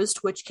closed,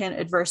 which can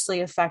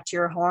adversely affect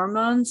your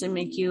hormones and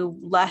make you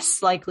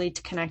less likely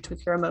to connect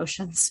with your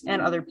emotions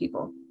and other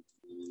people.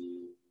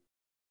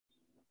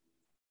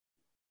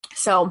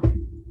 So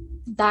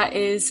that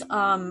is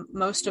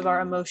most of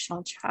our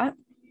emotional chat.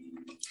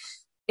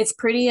 It's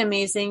pretty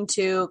amazing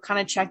to kind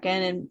of check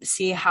in and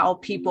see how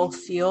people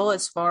feel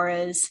as far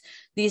as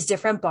these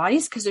different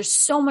bodies, because there's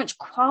so much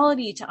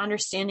quality to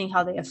understanding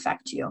how they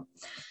affect you.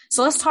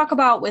 So let's talk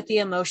about with the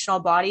emotional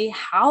body,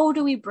 how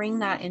do we bring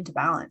that into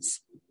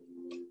balance?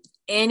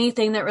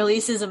 anything that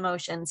releases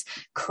emotions,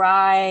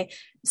 cry,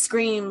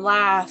 scream,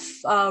 laugh,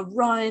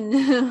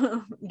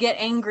 run, get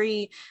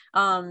angry,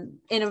 in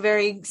a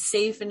very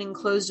safe and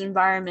enclosed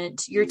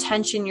environment, your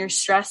tension, your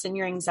stress, and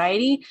your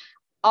anxiety,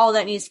 all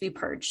that needs to be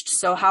purged.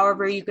 So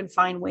however you can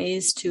find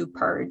ways to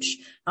purge,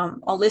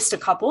 I'll list a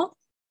couple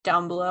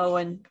down below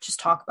and just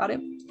talk about it.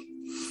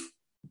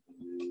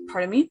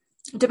 Pardon me.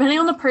 Depending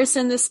on the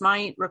person, this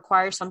might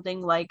require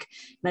something like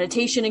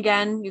meditation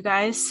again, you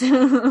guys.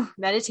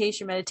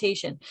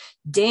 meditation,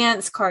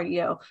 dance,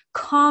 cardio,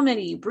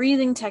 comedy,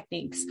 breathing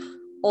techniques.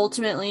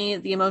 Ultimately,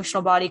 the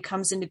emotional body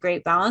comes into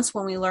great balance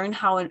when we learn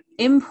how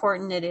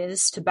important it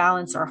is to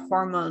balance our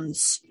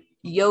hormones.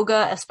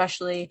 Yoga,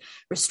 especially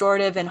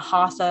restorative and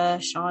hatha,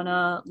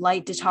 shana,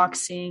 light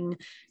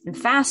detoxing, and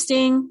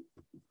fasting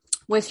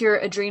with your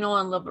adrenal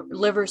and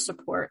liver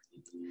support.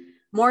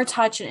 More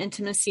touch and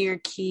intimacy are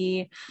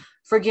key.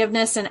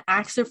 Forgiveness and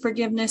acts of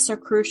forgiveness are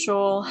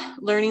crucial.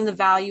 Learning the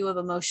value of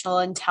emotional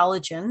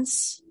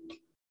intelligence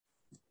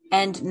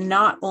and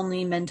not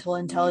only mental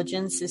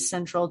intelligence is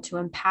central to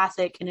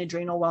empathic and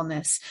adrenal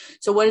wellness.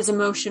 So what is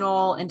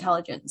emotional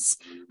intelligence?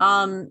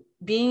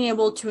 Being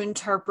able to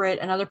interpret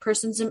another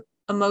person's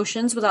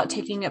emotions without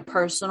taking it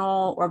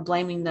personal or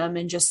blaming them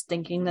and just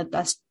thinking that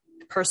that's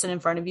person in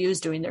front of you is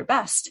doing their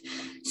best.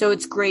 So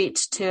it's great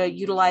to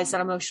utilize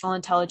that emotional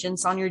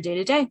intelligence on your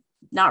day-to-day,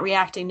 not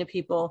reacting to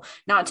people,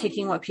 not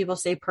taking what people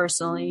say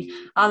personally.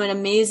 An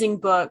amazing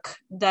book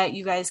that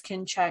you guys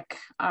can check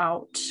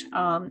out.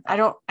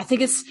 I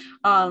think it's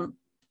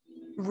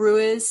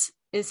Ruiz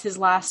is his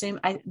last name.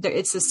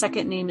 It's his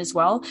second name as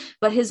well,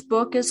 but his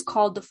book is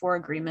called The Four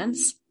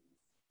Agreements.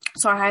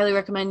 So I highly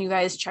recommend you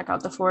guys check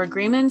out The Four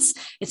Agreements.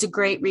 It's a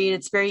great read.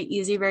 It's very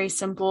easy, very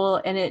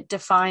simple, and it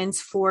defines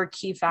 4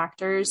 key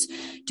factors: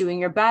 doing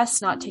your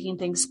best, not taking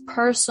things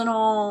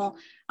personal,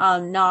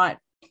 not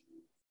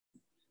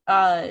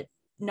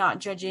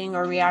judging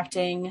or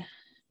reacting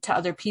to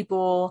other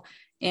people,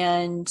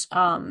 and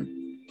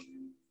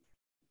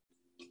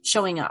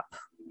showing up.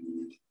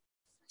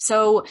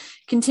 So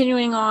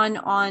continuing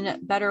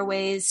on better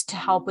ways to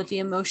help with the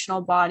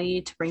emotional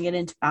body, to bring it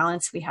into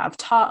balance, we have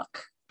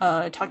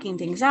talking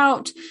things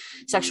out,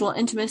 sexual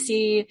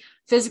intimacy,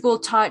 physical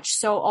touch.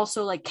 So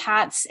also like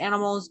cats,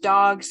 animals,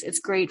 dogs, it's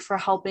great for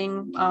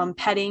helping.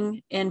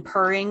 Petting and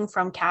purring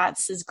from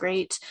cats is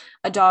great.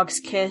 A dog's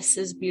kiss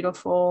is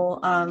beautiful.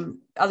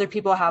 Other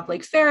people have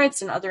like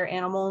ferrets and other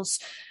animals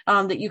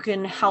that you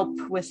can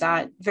help with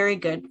that. Very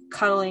good.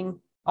 Cuddling,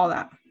 all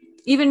that.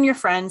 Even your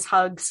friends,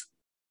 hugs.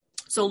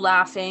 So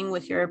laughing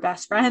with your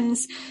best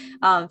friends,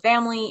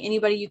 family,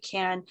 anybody you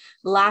can.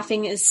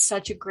 Laughing is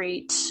such a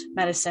great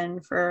medicine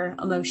for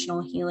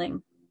emotional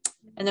healing.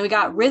 And then we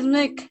got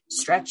rhythmic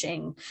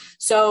stretching.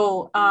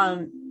 So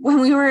when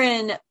we were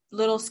in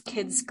little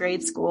kids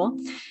grade school,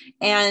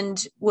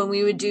 and when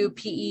we would do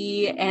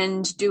PE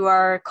and do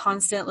our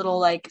constant little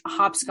like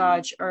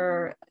hopscotch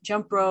or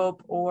jump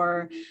rope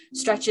or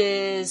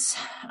stretches,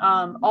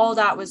 all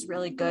that was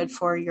really good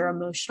for your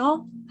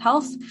emotional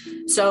health.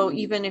 So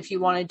even if you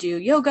want to do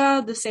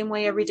yoga the same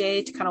way every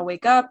day to kind of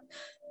wake up,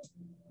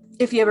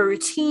 if you have a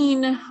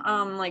routine,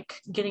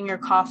 like getting your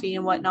coffee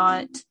and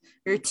whatnot,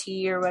 your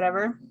tea or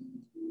whatever,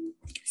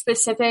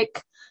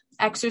 specific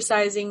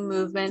exercising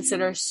movements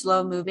that are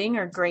slow moving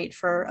are great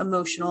for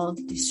emotional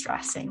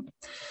distressing.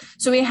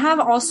 So we have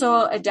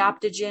also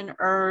adaptogen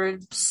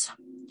herbs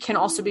can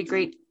also be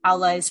great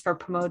allies for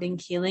promoting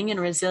healing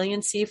and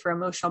resiliency for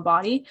emotional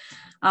body.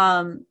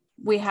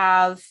 We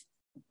have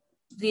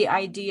the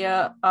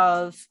idea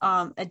of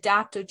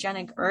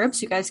adaptogenic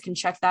herbs. You guys can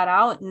check that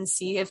out and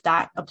see if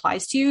that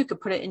applies to you. You could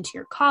put it into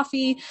your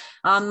coffee.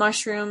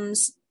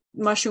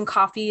 Mushroom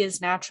coffee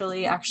is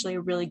naturally actually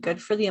really good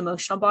for the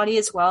emotional body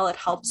as well. It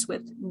helps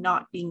with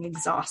not being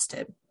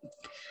exhausted.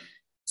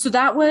 So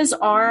that was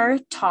our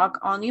talk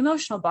on the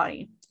emotional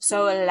body.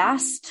 So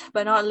last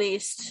but not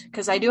least,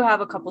 because I do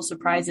have a couple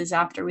surprises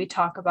after we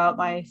talk about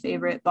my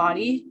favorite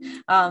body,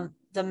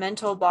 the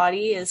mental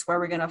body is where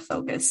we're going to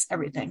focus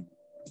everything.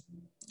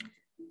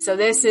 So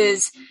this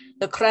is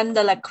the creme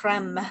de la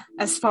creme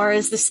as far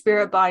as the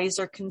spirit bodies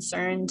are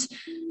concerned,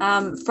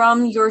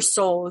 from your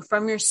soul,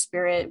 from your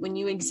spirit, when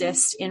you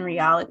exist in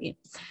reality.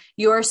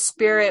 Your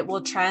spirit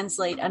will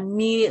translate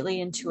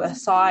immediately into a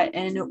thought.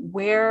 And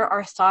where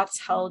are thoughts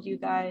held, you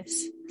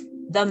guys?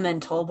 The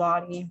mental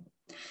body.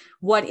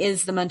 What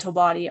is the mental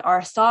body?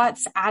 Our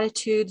thoughts,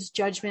 attitudes,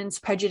 judgments,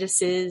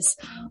 prejudices,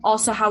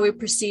 also how we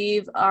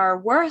perceive our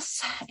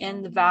worth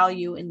and the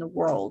value in the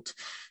world.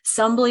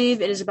 Some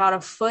believe it is about a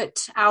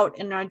foot out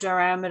in our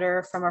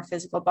diameter from our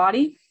physical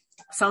body.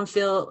 Some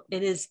feel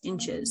it is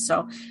inches.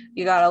 So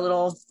you got a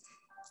little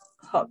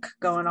hook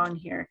going on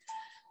here.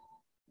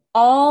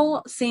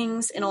 All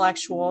things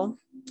intellectual,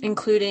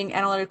 including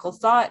analytical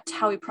thought,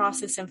 how we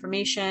process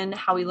information,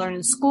 how we learn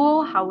in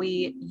school, how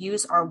we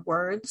use our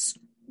words,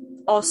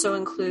 also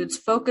includes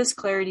focus,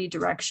 clarity,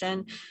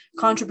 direction,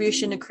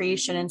 contribution to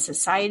creation and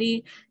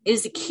society,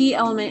 is a key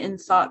element in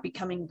thought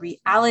becoming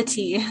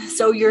reality.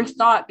 So your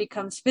thought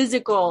becomes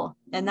physical,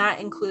 and that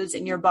includes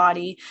in your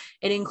body.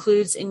 It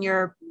includes in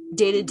your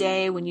day to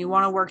day, when you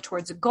want to work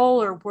towards a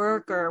goal or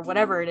work or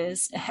whatever it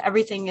is,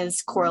 everything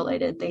is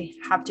correlated. They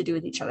have to do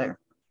with each other.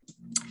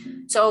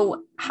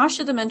 So how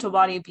should the mental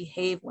body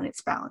behave when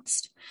it's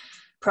balanced?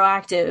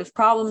 Proactive,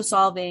 problem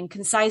solving,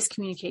 concise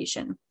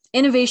communication,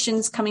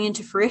 innovations coming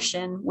into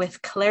fruition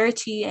with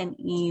clarity and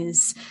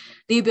ease,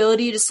 the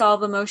ability to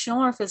solve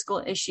emotional or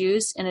physical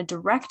issues in a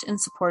direct and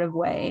supportive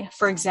way.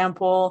 For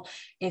example,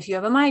 if you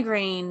have a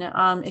migraine,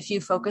 if you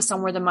focus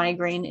on where the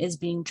migraine is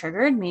being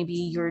triggered, maybe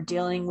you're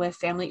dealing with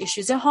family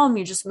issues at home,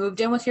 you just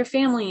moved in with your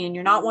family and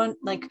you're not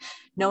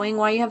knowing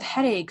why you have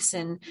headaches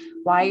and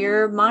why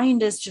your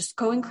mind is just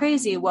going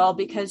crazy. Well,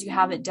 because you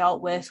haven't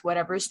dealt with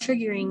whatever's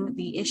triggering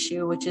the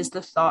issue, which is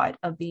the thought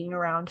of being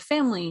around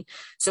family.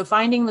 So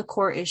finding the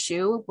core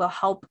issue will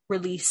help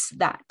release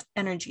that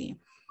energy.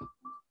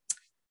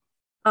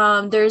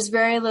 There's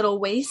very little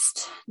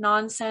waste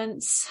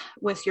nonsense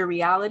with your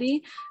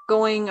reality.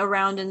 Going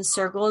around in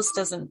circles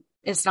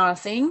it's not a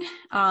thing.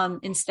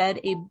 Instead,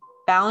 a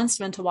balanced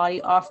mental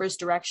body offers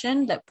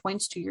direction that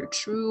points to your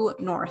true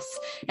north,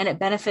 and it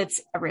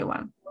benefits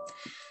everyone.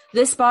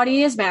 This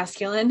body is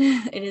masculine.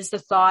 It is the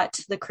thought,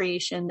 the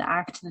creation, the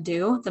act, the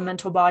do. The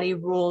mental body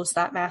rules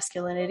that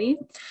masculinity.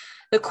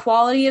 The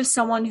quality of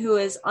someone who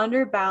is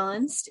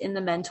underbalanced in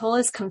the mental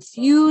is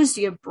confused.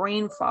 You have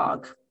brain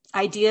fog.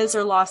 Ideas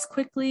are lost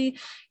quickly.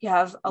 You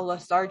have a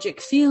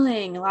lethargic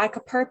feeling, lack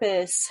of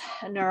purpose,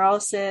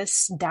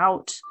 neurosis,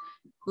 doubt,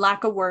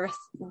 lack of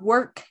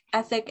work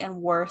ethic and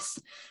worth,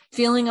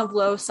 feeling of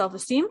low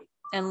self-esteem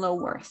and low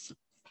worth.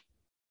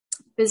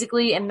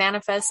 Physically, it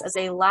manifests as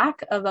a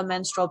lack of a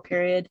menstrual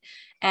period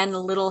and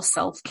little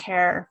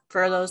self-care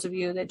for those of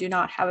you that do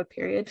not have a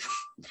period.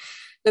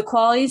 The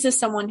qualities of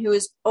someone who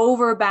is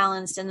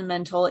overbalanced in the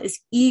mental is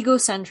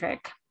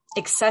egocentric,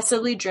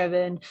 excessively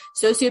driven,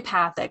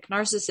 sociopathic,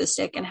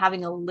 narcissistic, and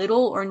having a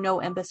little or no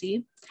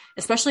empathy,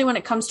 especially when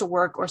it comes to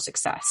work or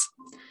success.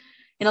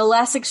 In a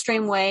less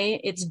extreme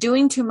way, it's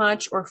doing too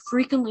much or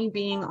frequently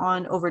being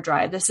on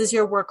overdrive. This is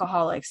your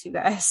workaholics, you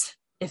guys.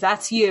 If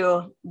that's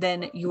you,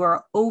 then you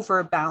are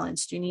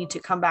overbalanced. You need to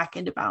come back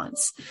into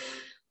balance.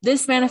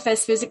 This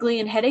manifests physically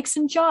in headaches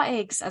and jaw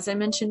aches, as I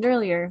mentioned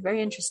earlier.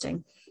 Very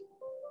interesting.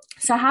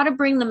 So how to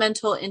bring the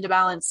mental into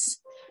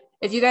balance?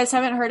 If you guys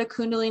haven't heard of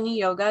Kundalini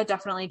Yoga,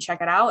 definitely check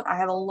it out. I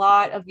have a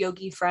lot of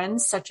yogi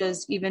friends, such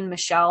as even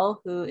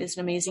Michelle, who is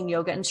an amazing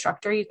yoga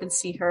instructor. You can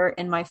see her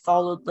in my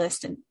followed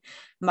list in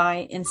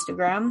my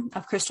Instagram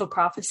of Crystal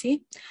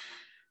Prophecy.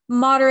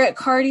 Moderate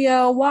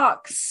cardio,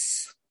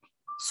 walks,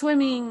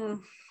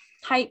 swimming,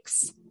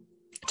 hikes,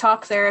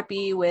 talk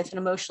therapy with an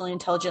emotionally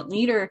intelligent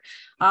leader,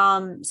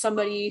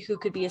 somebody who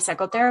could be a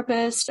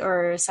psychotherapist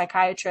or a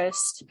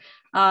psychiatrist,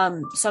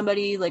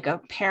 somebody like a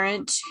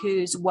parent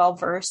who's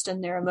well-versed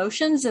in their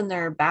emotions and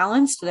they're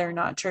balanced, they're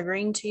not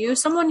triggering to you,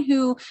 someone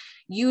who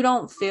you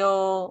don't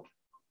feel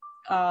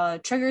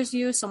triggers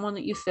you, someone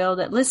that you feel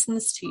that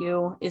listens to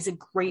you is a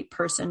great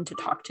person to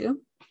talk to.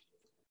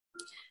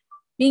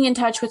 Being in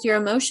touch with your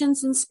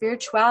emotions and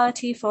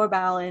spirituality for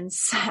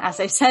balance. As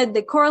I said,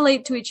 they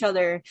correlate to each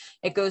other.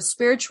 It goes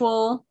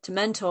spiritual to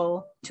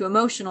mental to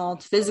emotional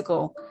to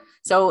physical.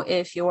 So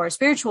if your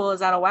spiritual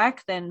is out of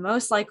whack, then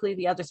most likely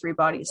the other three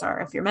bodies are.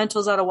 If your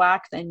mental is out of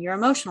whack, then your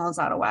emotional is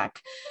out of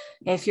whack.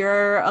 If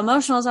your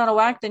emotional is out of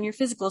whack, then your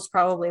physical is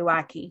probably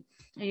wacky.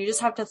 And you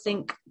just have to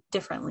think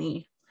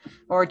differently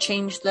or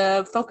change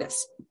the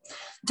focus.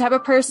 The type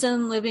of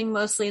person living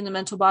mostly in the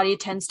mental body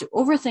tends to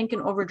overthink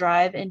and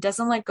overdrive and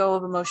doesn't let go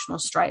of emotional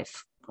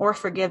strife or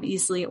forgive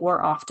easily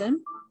or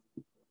often.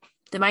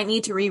 They might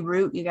need to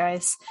reroute, you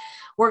guys.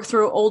 Work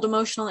through old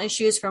emotional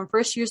issues from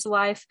first years of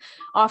life,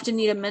 often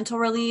need a mental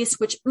release,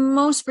 which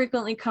most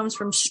frequently comes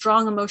from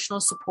strong emotional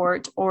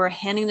support or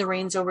handing the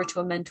reins over to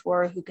a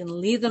mentor who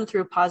can lead them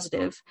through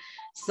positive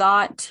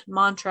thought,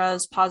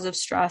 mantras, positive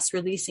stress,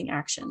 releasing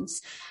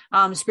actions.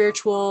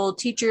 Spiritual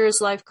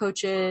teachers, life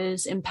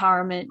coaches,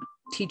 empowerment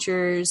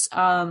teachers,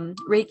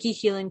 Reiki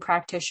healing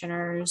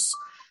practitioners,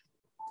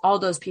 all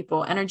those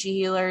people, energy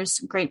healers,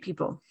 great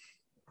people.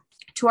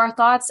 To our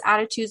thoughts,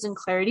 attitudes, and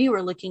clarity,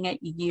 we're looking at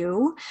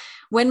you.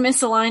 When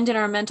misaligned in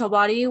our mental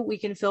body, we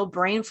can feel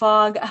brain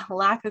fog,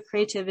 lack of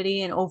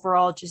creativity, and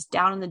overall just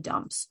down in the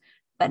dumps.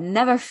 But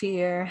never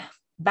fear.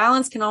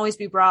 Balance can always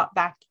be brought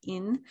back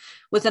in.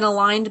 With an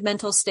aligned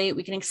mental state,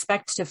 we can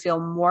expect to feel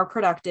more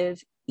productive,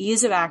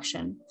 ease of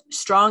action,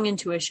 strong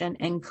intuition,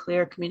 and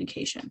clear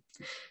communication.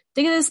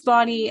 Think of this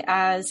body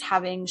as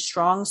having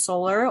strong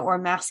solar or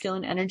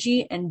masculine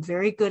energy and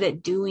very good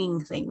at doing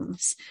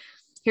things.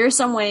 Here are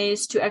some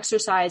ways to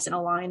exercise and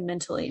align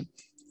mentally.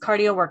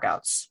 Cardio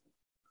workouts,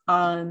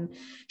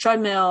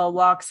 treadmill,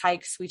 walks,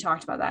 hikes. We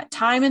talked about that.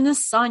 Time in the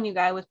sun, you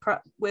guys,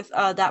 with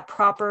that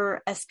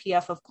proper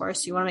SPF, of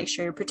course. You want to make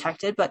sure you're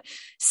protected, but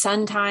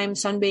sun time,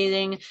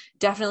 sunbathing,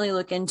 definitely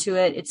look into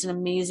it. It's an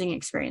amazing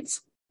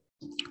experience.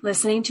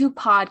 Listening to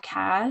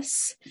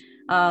podcasts,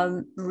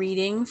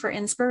 reading for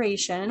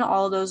inspiration,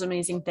 all of those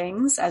amazing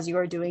things as you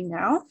are doing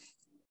now.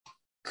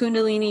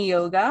 Kundalini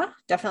yoga,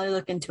 definitely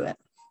look into it.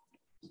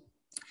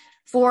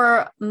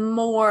 For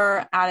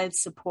more added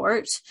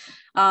support,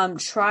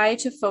 try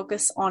to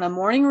focus on a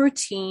morning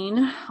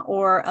routine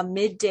or a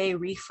midday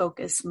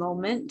refocus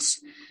moment.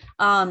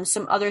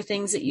 Some other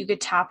things that you could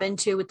tap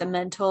into with the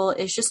mental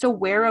is just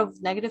aware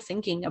of negative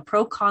thinking, a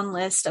pro-con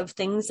list of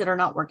things that are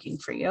not working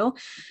for you.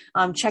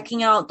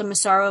 Checking out the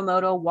Masaru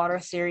Emoto water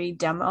theory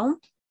demo.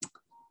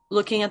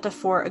 Looking at the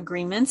 4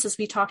 agreements, as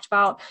we talked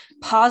about,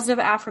 positive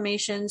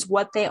affirmations,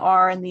 what they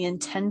are, and the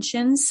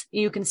intentions.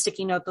 You can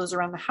sticky note those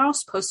around the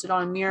house, post it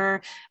on a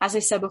mirror. As I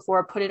said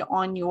before, put it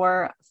on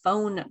your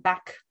phone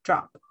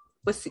backdrop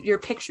with your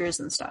pictures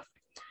and stuff.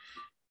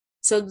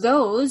 So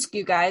those,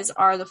 you guys,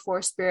 are the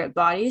 4 spirit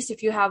bodies.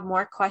 If you have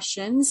more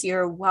questions,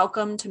 you're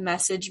welcome to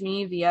message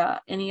me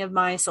via any of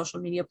my social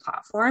media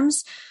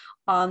platforms.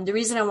 The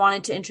reason I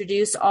wanted to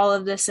introduce all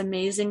of this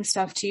amazing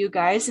stuff to you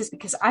guys is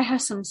because I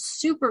have some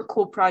super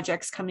cool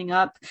projects coming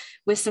up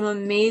with some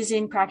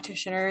amazing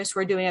practitioners.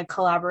 We're doing a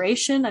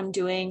collaboration. I'm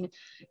doing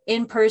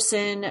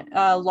in-person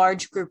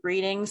large group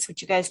readings,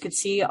 which you guys could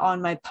see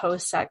on my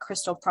posts at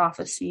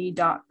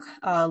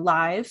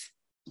crystalprophecy.live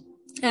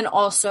and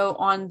also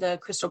on the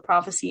Crystal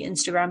Prophecy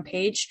Instagram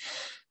page.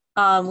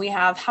 We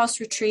have house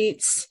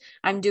retreats.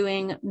 I'm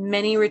doing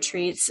many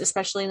retreats,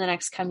 especially in the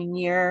next coming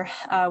year.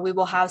 We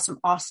will have some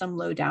awesome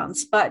lowdowns.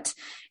 But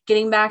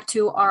getting back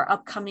to our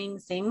upcoming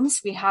things,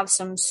 we have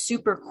some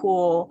super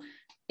cool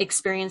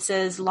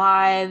experiences,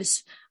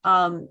 lives,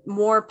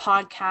 more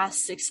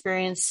podcasts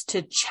experience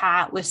to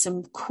chat with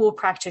some cool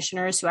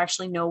practitioners who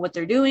actually know what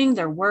they're doing,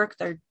 their work,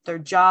 their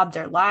job,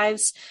 their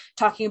lives,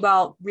 talking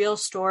about real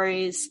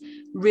stories,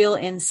 real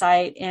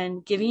insight,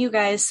 and giving you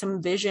guys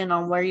some vision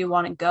on where you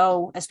want to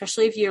go,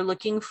 especially if you're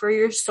looking for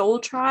your soul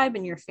tribe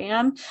and your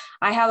fam.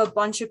 I have a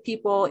bunch of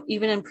people,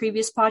 even in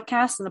previous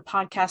podcasts and the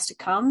podcast to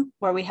come,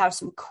 where we have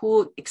some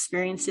cool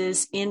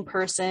experiences,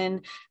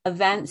 in-person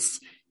events,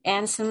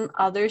 and some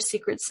other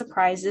secret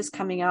surprises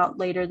coming out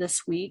later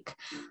this week,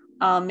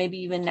 maybe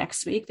even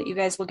next week, that you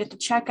guys will get to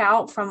check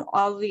out from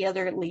all the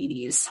other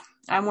ladies.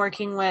 I'm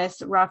working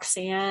with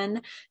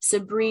Roxanne,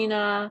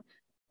 Sabrina,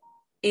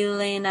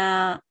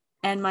 Elena,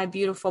 and my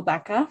beautiful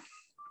Becca.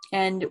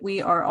 And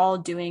we are all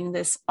doing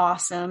this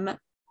awesome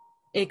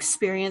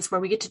experience where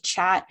we get to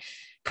chat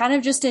kind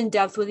of just in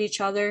depth with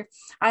each other.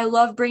 I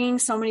love bringing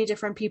so many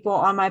different people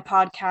on my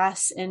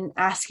podcast and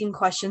asking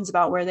questions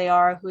about where they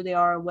are, who they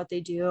are, what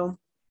they do,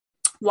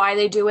 why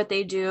they do what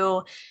they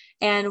do,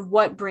 and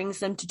what brings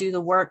them to do the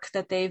work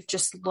that they've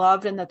just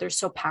loved and that they're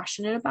so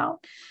passionate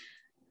about.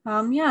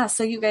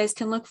 So you guys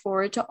can look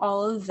forward to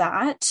all of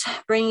that.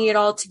 Bringing it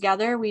all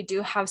together, we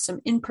do have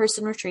some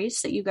in-person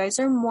retreats that you guys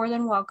are more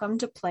than welcome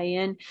to play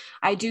in.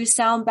 I do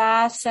sound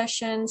bath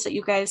sessions that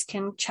you guys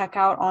can check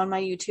out on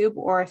my YouTube,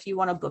 or if you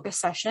want to book a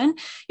session,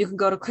 you can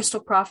go to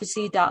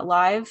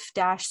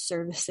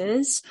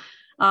crystalprophecy.live-services.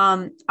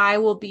 I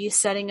will be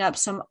setting up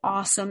some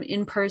awesome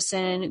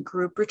in-person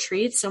group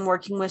retreats and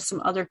working with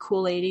some other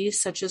cool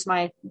ladies, such as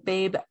my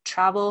babe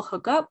Travel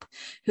Hookup,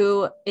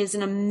 who is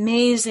an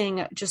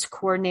amazing just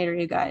coordinator,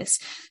 you guys.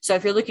 So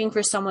if you're looking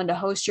for someone to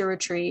host your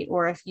retreat,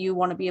 or if you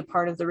want to be a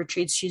part of the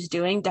retreats she's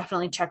doing,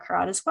 definitely check her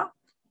out as well.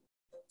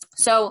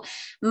 So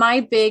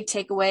my big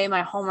takeaway,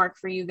 my homework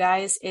for you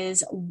guys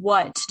is,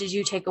 what did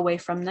you take away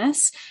from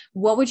this?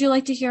 What would you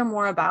like to hear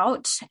more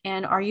about?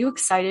 And are you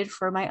excited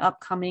for my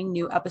upcoming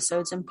new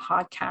episodes and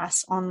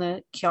podcasts on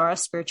the Kiara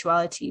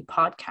Spirituality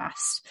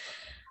podcast?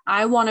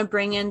 I want to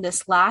bring in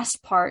this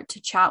last part to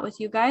chat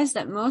with you guys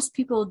that most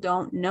people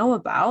don't know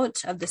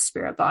about of the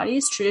spirit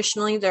bodies.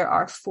 Traditionally, there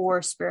are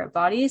 4 spirit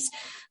bodies.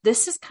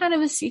 This is kind of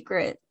a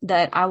secret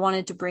that I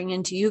wanted to bring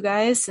into you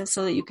guys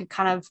so that you could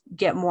kind of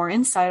get more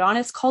insight on.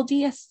 It's called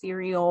the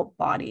ethereal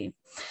body.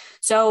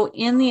 So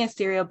in the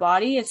ethereal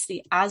body, it's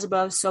the as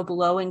above, so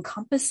below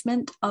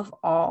encompassment of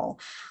all.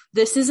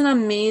 This is an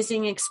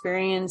amazing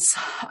experience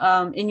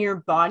in your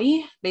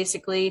body.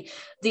 Basically,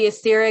 the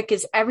etheric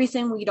is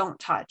everything we don't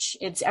touch.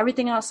 It's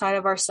everything outside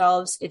of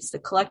ourselves. It's the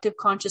collective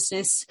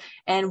consciousness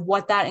and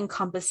what that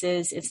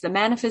encompasses. It's the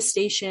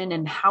manifestation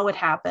and how it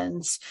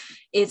happens.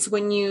 It's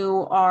when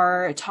you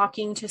are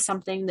talking to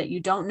something that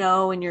you don't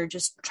know and you're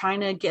just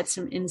trying to get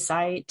some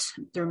insight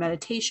through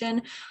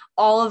meditation.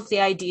 All of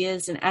the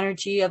ideas and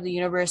energy of the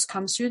universe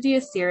comes through the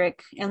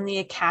etheric and the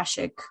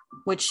akashic,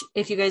 which,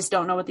 if you guys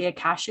don't know what the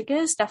akashic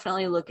is,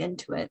 definitely look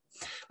into it.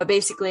 But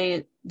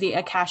basically, the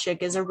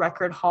akashic is a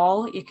record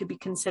hall. It could be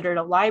considered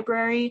a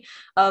library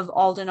of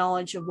all the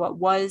knowledge of what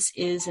was,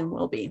 is, and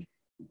will be.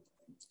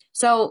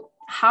 So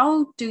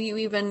how do you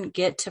even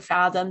get to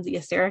fathom the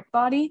etheric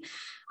body?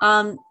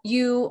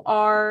 You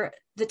are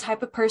the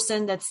type of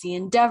person that's the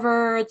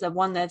endeavor, the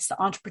one that's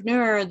the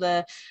entrepreneur,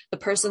 the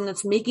person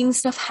that's making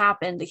stuff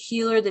happen, the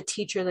healer, the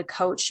teacher, the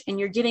coach, and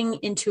you're getting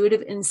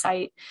intuitive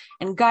insight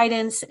and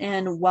guidance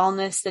and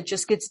wellness that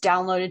just gets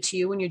downloaded to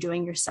you when you're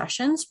doing your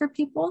sessions for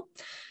people.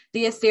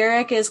 The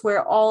etheric is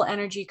where all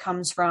energy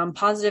comes from,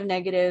 positive,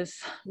 negative,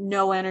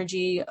 no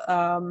energy,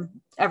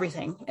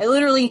 everything.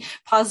 Literally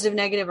positive,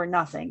 negative, or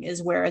nothing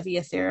is where the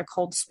etheric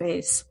holds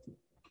space.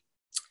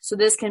 So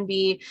this can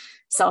be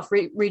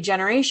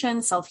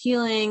regeneration,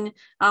 self-healing.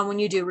 When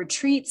you do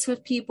retreats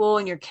with people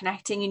and you're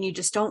connecting and you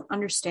just don't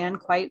understand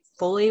quite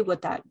fully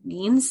what that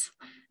means,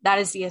 that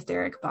is the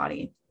etheric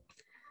body.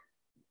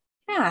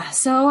 Yeah,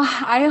 so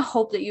I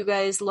hope that you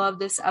guys love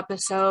this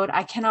episode.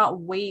 I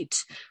cannot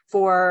wait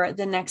for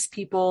the next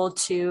people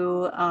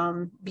to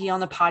be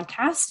on the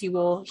podcast. You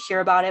will hear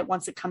about it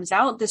once it comes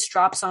out. This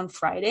drops on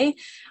Friday.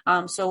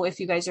 So if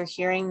you guys are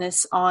hearing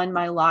this on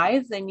my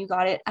live, then you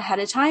got it ahead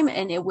of time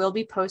and it will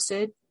be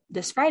posted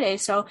this Friday.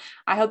 So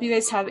I hope you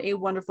guys have a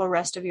wonderful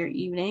rest of your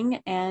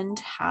evening and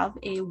have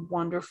a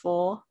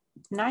wonderful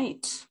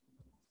night.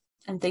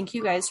 And thank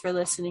you guys for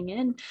listening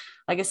in.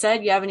 Like I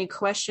said, you have any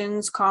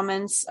questions,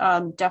 comments,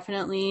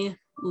 definitely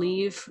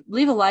leave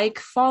a like,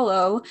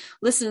 follow,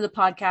 listen to the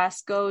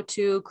podcast, go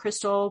to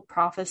Crystal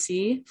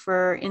Prophecy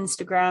for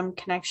Instagram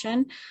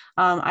connection.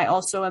 I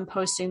also am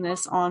posting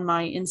this on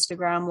my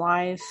Instagram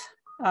live,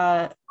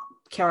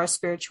 Kiara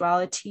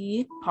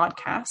Spirituality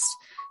podcast.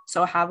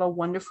 So have a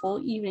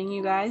wonderful evening,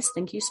 you guys.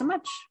 Thank you so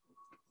much.